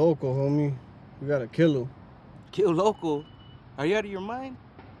 It's Local, homie. We gotta kill him. Kill Local? Are you out of your mind?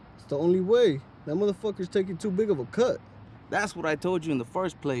 It's the only way. That motherfucker's taking too big of a cut. That's what I told you in the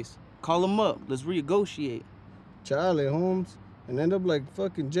first place. Call him up. Let's renegotiate. Charlie, Holmes. And end up like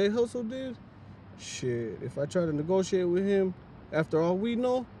fucking Jay Hustle did? Shit, if I try to negotiate with him, after all we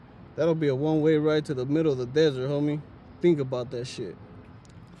know, that'll be a one-way ride to the middle of the desert, homie. Think about that shit.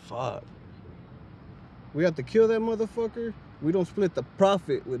 Fuck. We have to kill that motherfucker. We don't split the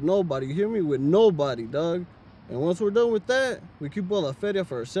profit with nobody. You hear me? With nobody, dog. And once we're done with that, we keep all the feria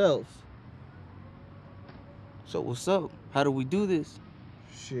for ourselves. So what's up? How do we do this?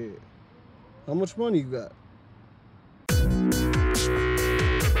 Shit. How much money you got?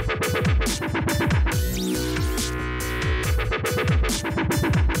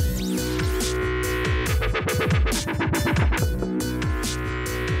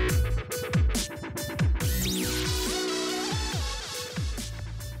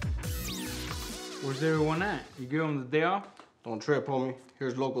 Where's everyone at? You give them the day off? Don't trip, homie.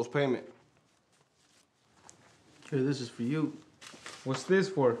 Here's Local's payment. Here, this is for you. What's this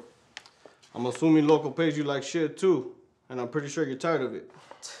for? I'm assuming Local pays you like shit, too. And I'm pretty sure you're tired of it.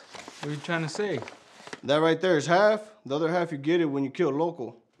 What are you trying to say? That right there is half. The other half, you get it when you kill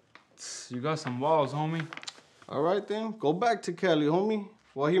Local. You got some balls, homie. All right, then. Go back to Cali, homie.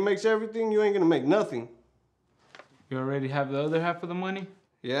 While he makes everything, you ain't gonna make nothing. You already have the other half of the money?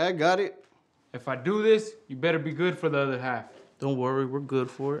 Yeah, I got it. If I do this, you better be good for the other half. Don't worry, we're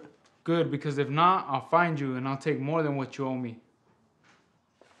good for it. Good, because if not, I'll find you and I'll take more than what you owe me.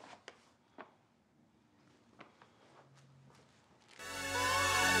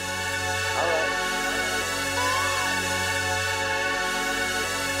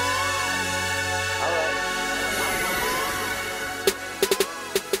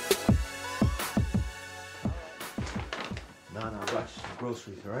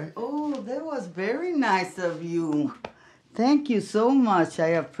 Groceries, all right? Oh, that was very nice of you. Thank you so much. I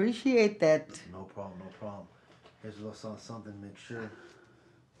appreciate that. No problem, no problem. Here's a little something to make sure.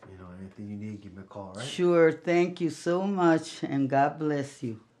 You know, anything you need, give me a call, right? Sure. Thank you so much, and God bless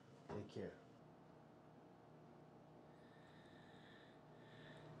you. Take care.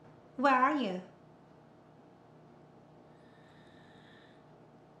 Where are you?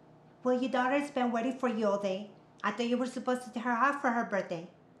 Well, your daughter's been waiting for you all day. I thought you were supposed to take her out for her birthday.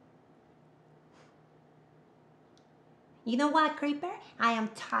 You know what, Creeper? I am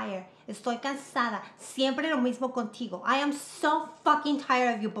tired. Estoy cansada. Siempre lo mismo contigo. I am so fucking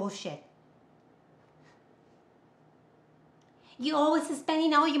tired of your bullshit. You always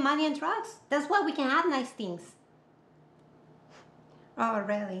spending all your money on drugs. That's why we can have nice things. Oh,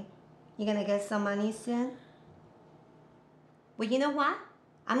 really? You gonna get some money soon? Well, you know what?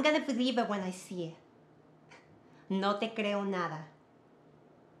 I'm gonna believe it when I see it. No te creo nada.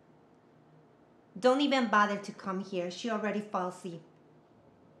 Don't even bother to come here. She already fell asleep.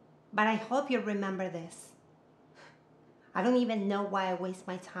 But I hope you remember this. I don't even know why I waste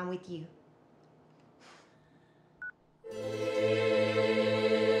my time with you.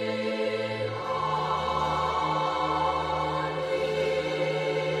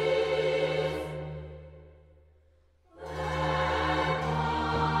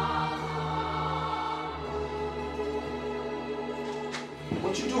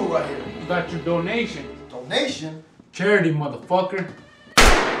 What you doing right here? You got your donation. Donation? Charity, motherfucker.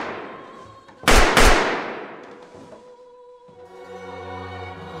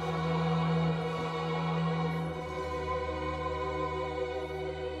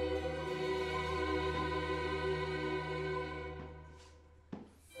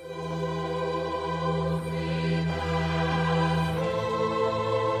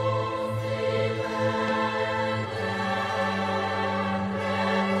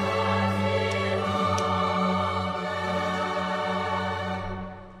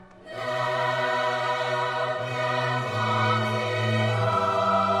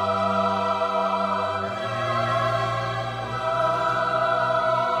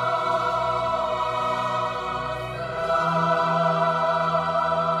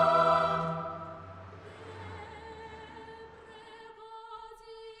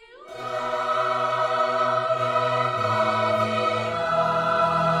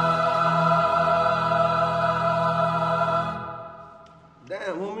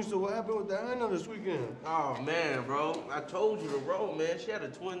 Damn, homie, so what happened with the Anna this weekend? Oh, man, bro. I told you to roll, man. She had a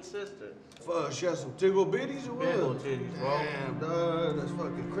twin sister. Fuck, she had some tickle bitties or what? Big old titties, bro. Damn, dog, that's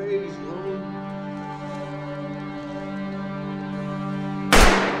fucking crazy, homie.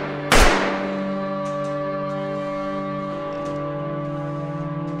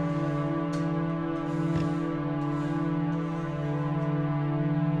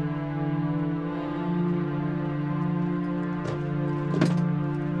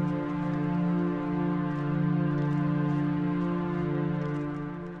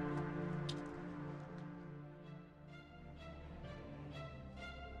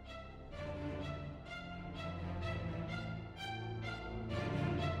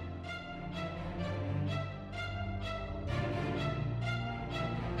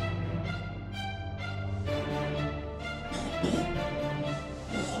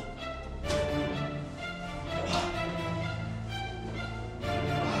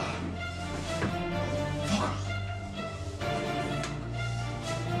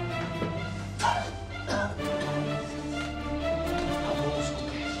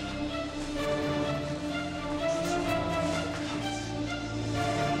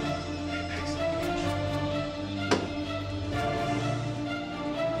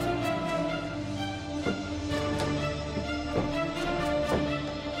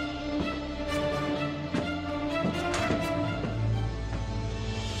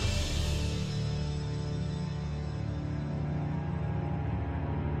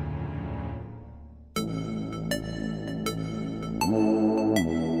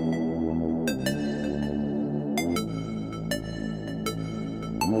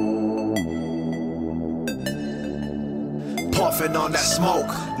 Puffing on that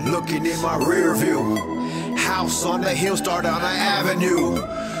smoke, looking in my rear view. House on the hill, start on an avenue.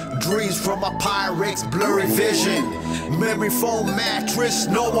 Dreams from a Pyrex, blurry vision. Memory foam mattress,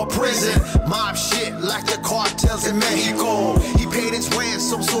 no more prison. Mob shit like the cartels in Mexico. He paid his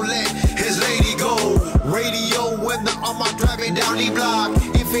ransom, so let his lady go. Radio when the armor driving down the block.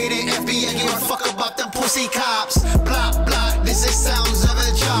 Invading FBI, give a fuck about them pussy cops. Blah, blah, this is sounds of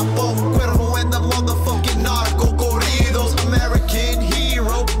a Chapo. Cuervo and the motherfucking Narco corridos. American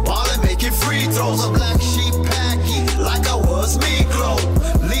hero, ballin' making free throws. A black sheep packy, like I was Miklo.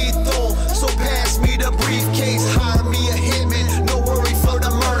 Lethal, so pass me the briefcase. Hire me a hitman, no worry for the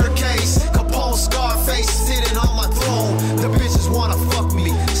murder case. Capone, Scarface, sitting on my throne. The bitches wanna fuck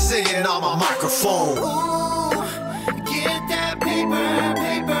me, singing on my microphone. Ooh, get that paper,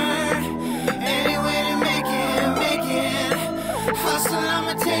 paper. Any way to make it. Hustle,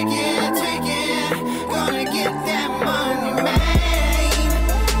 I'ma take it. Gonna get that money, man.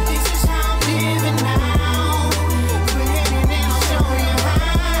 This is how I'm living now. Quit hating and I'll show you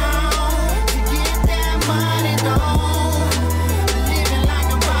how to get that money, though. Living like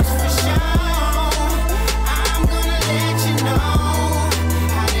a boss for show. I'm gonna let you know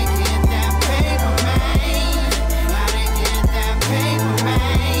how to get that paper made. How to get that paper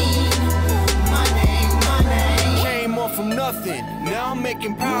made. Money. Came up from nothing, now I'm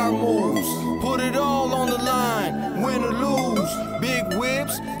making power moves. Put it all on the line, win or lose. Big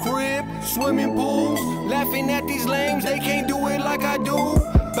whips, crib, swimming pools. Laughing at these lames, they can't do it like I do.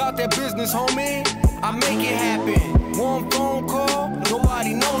 About that business, homie, I make it happen. One phone call,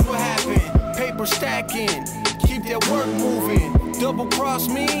 nobody knows what happened. Paper stacking, keep that work moving. Double cross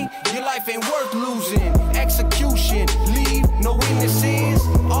me, your life ain't worth losing. Execution, leave no witnesses.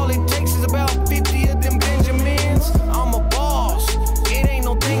 All it takes is about 50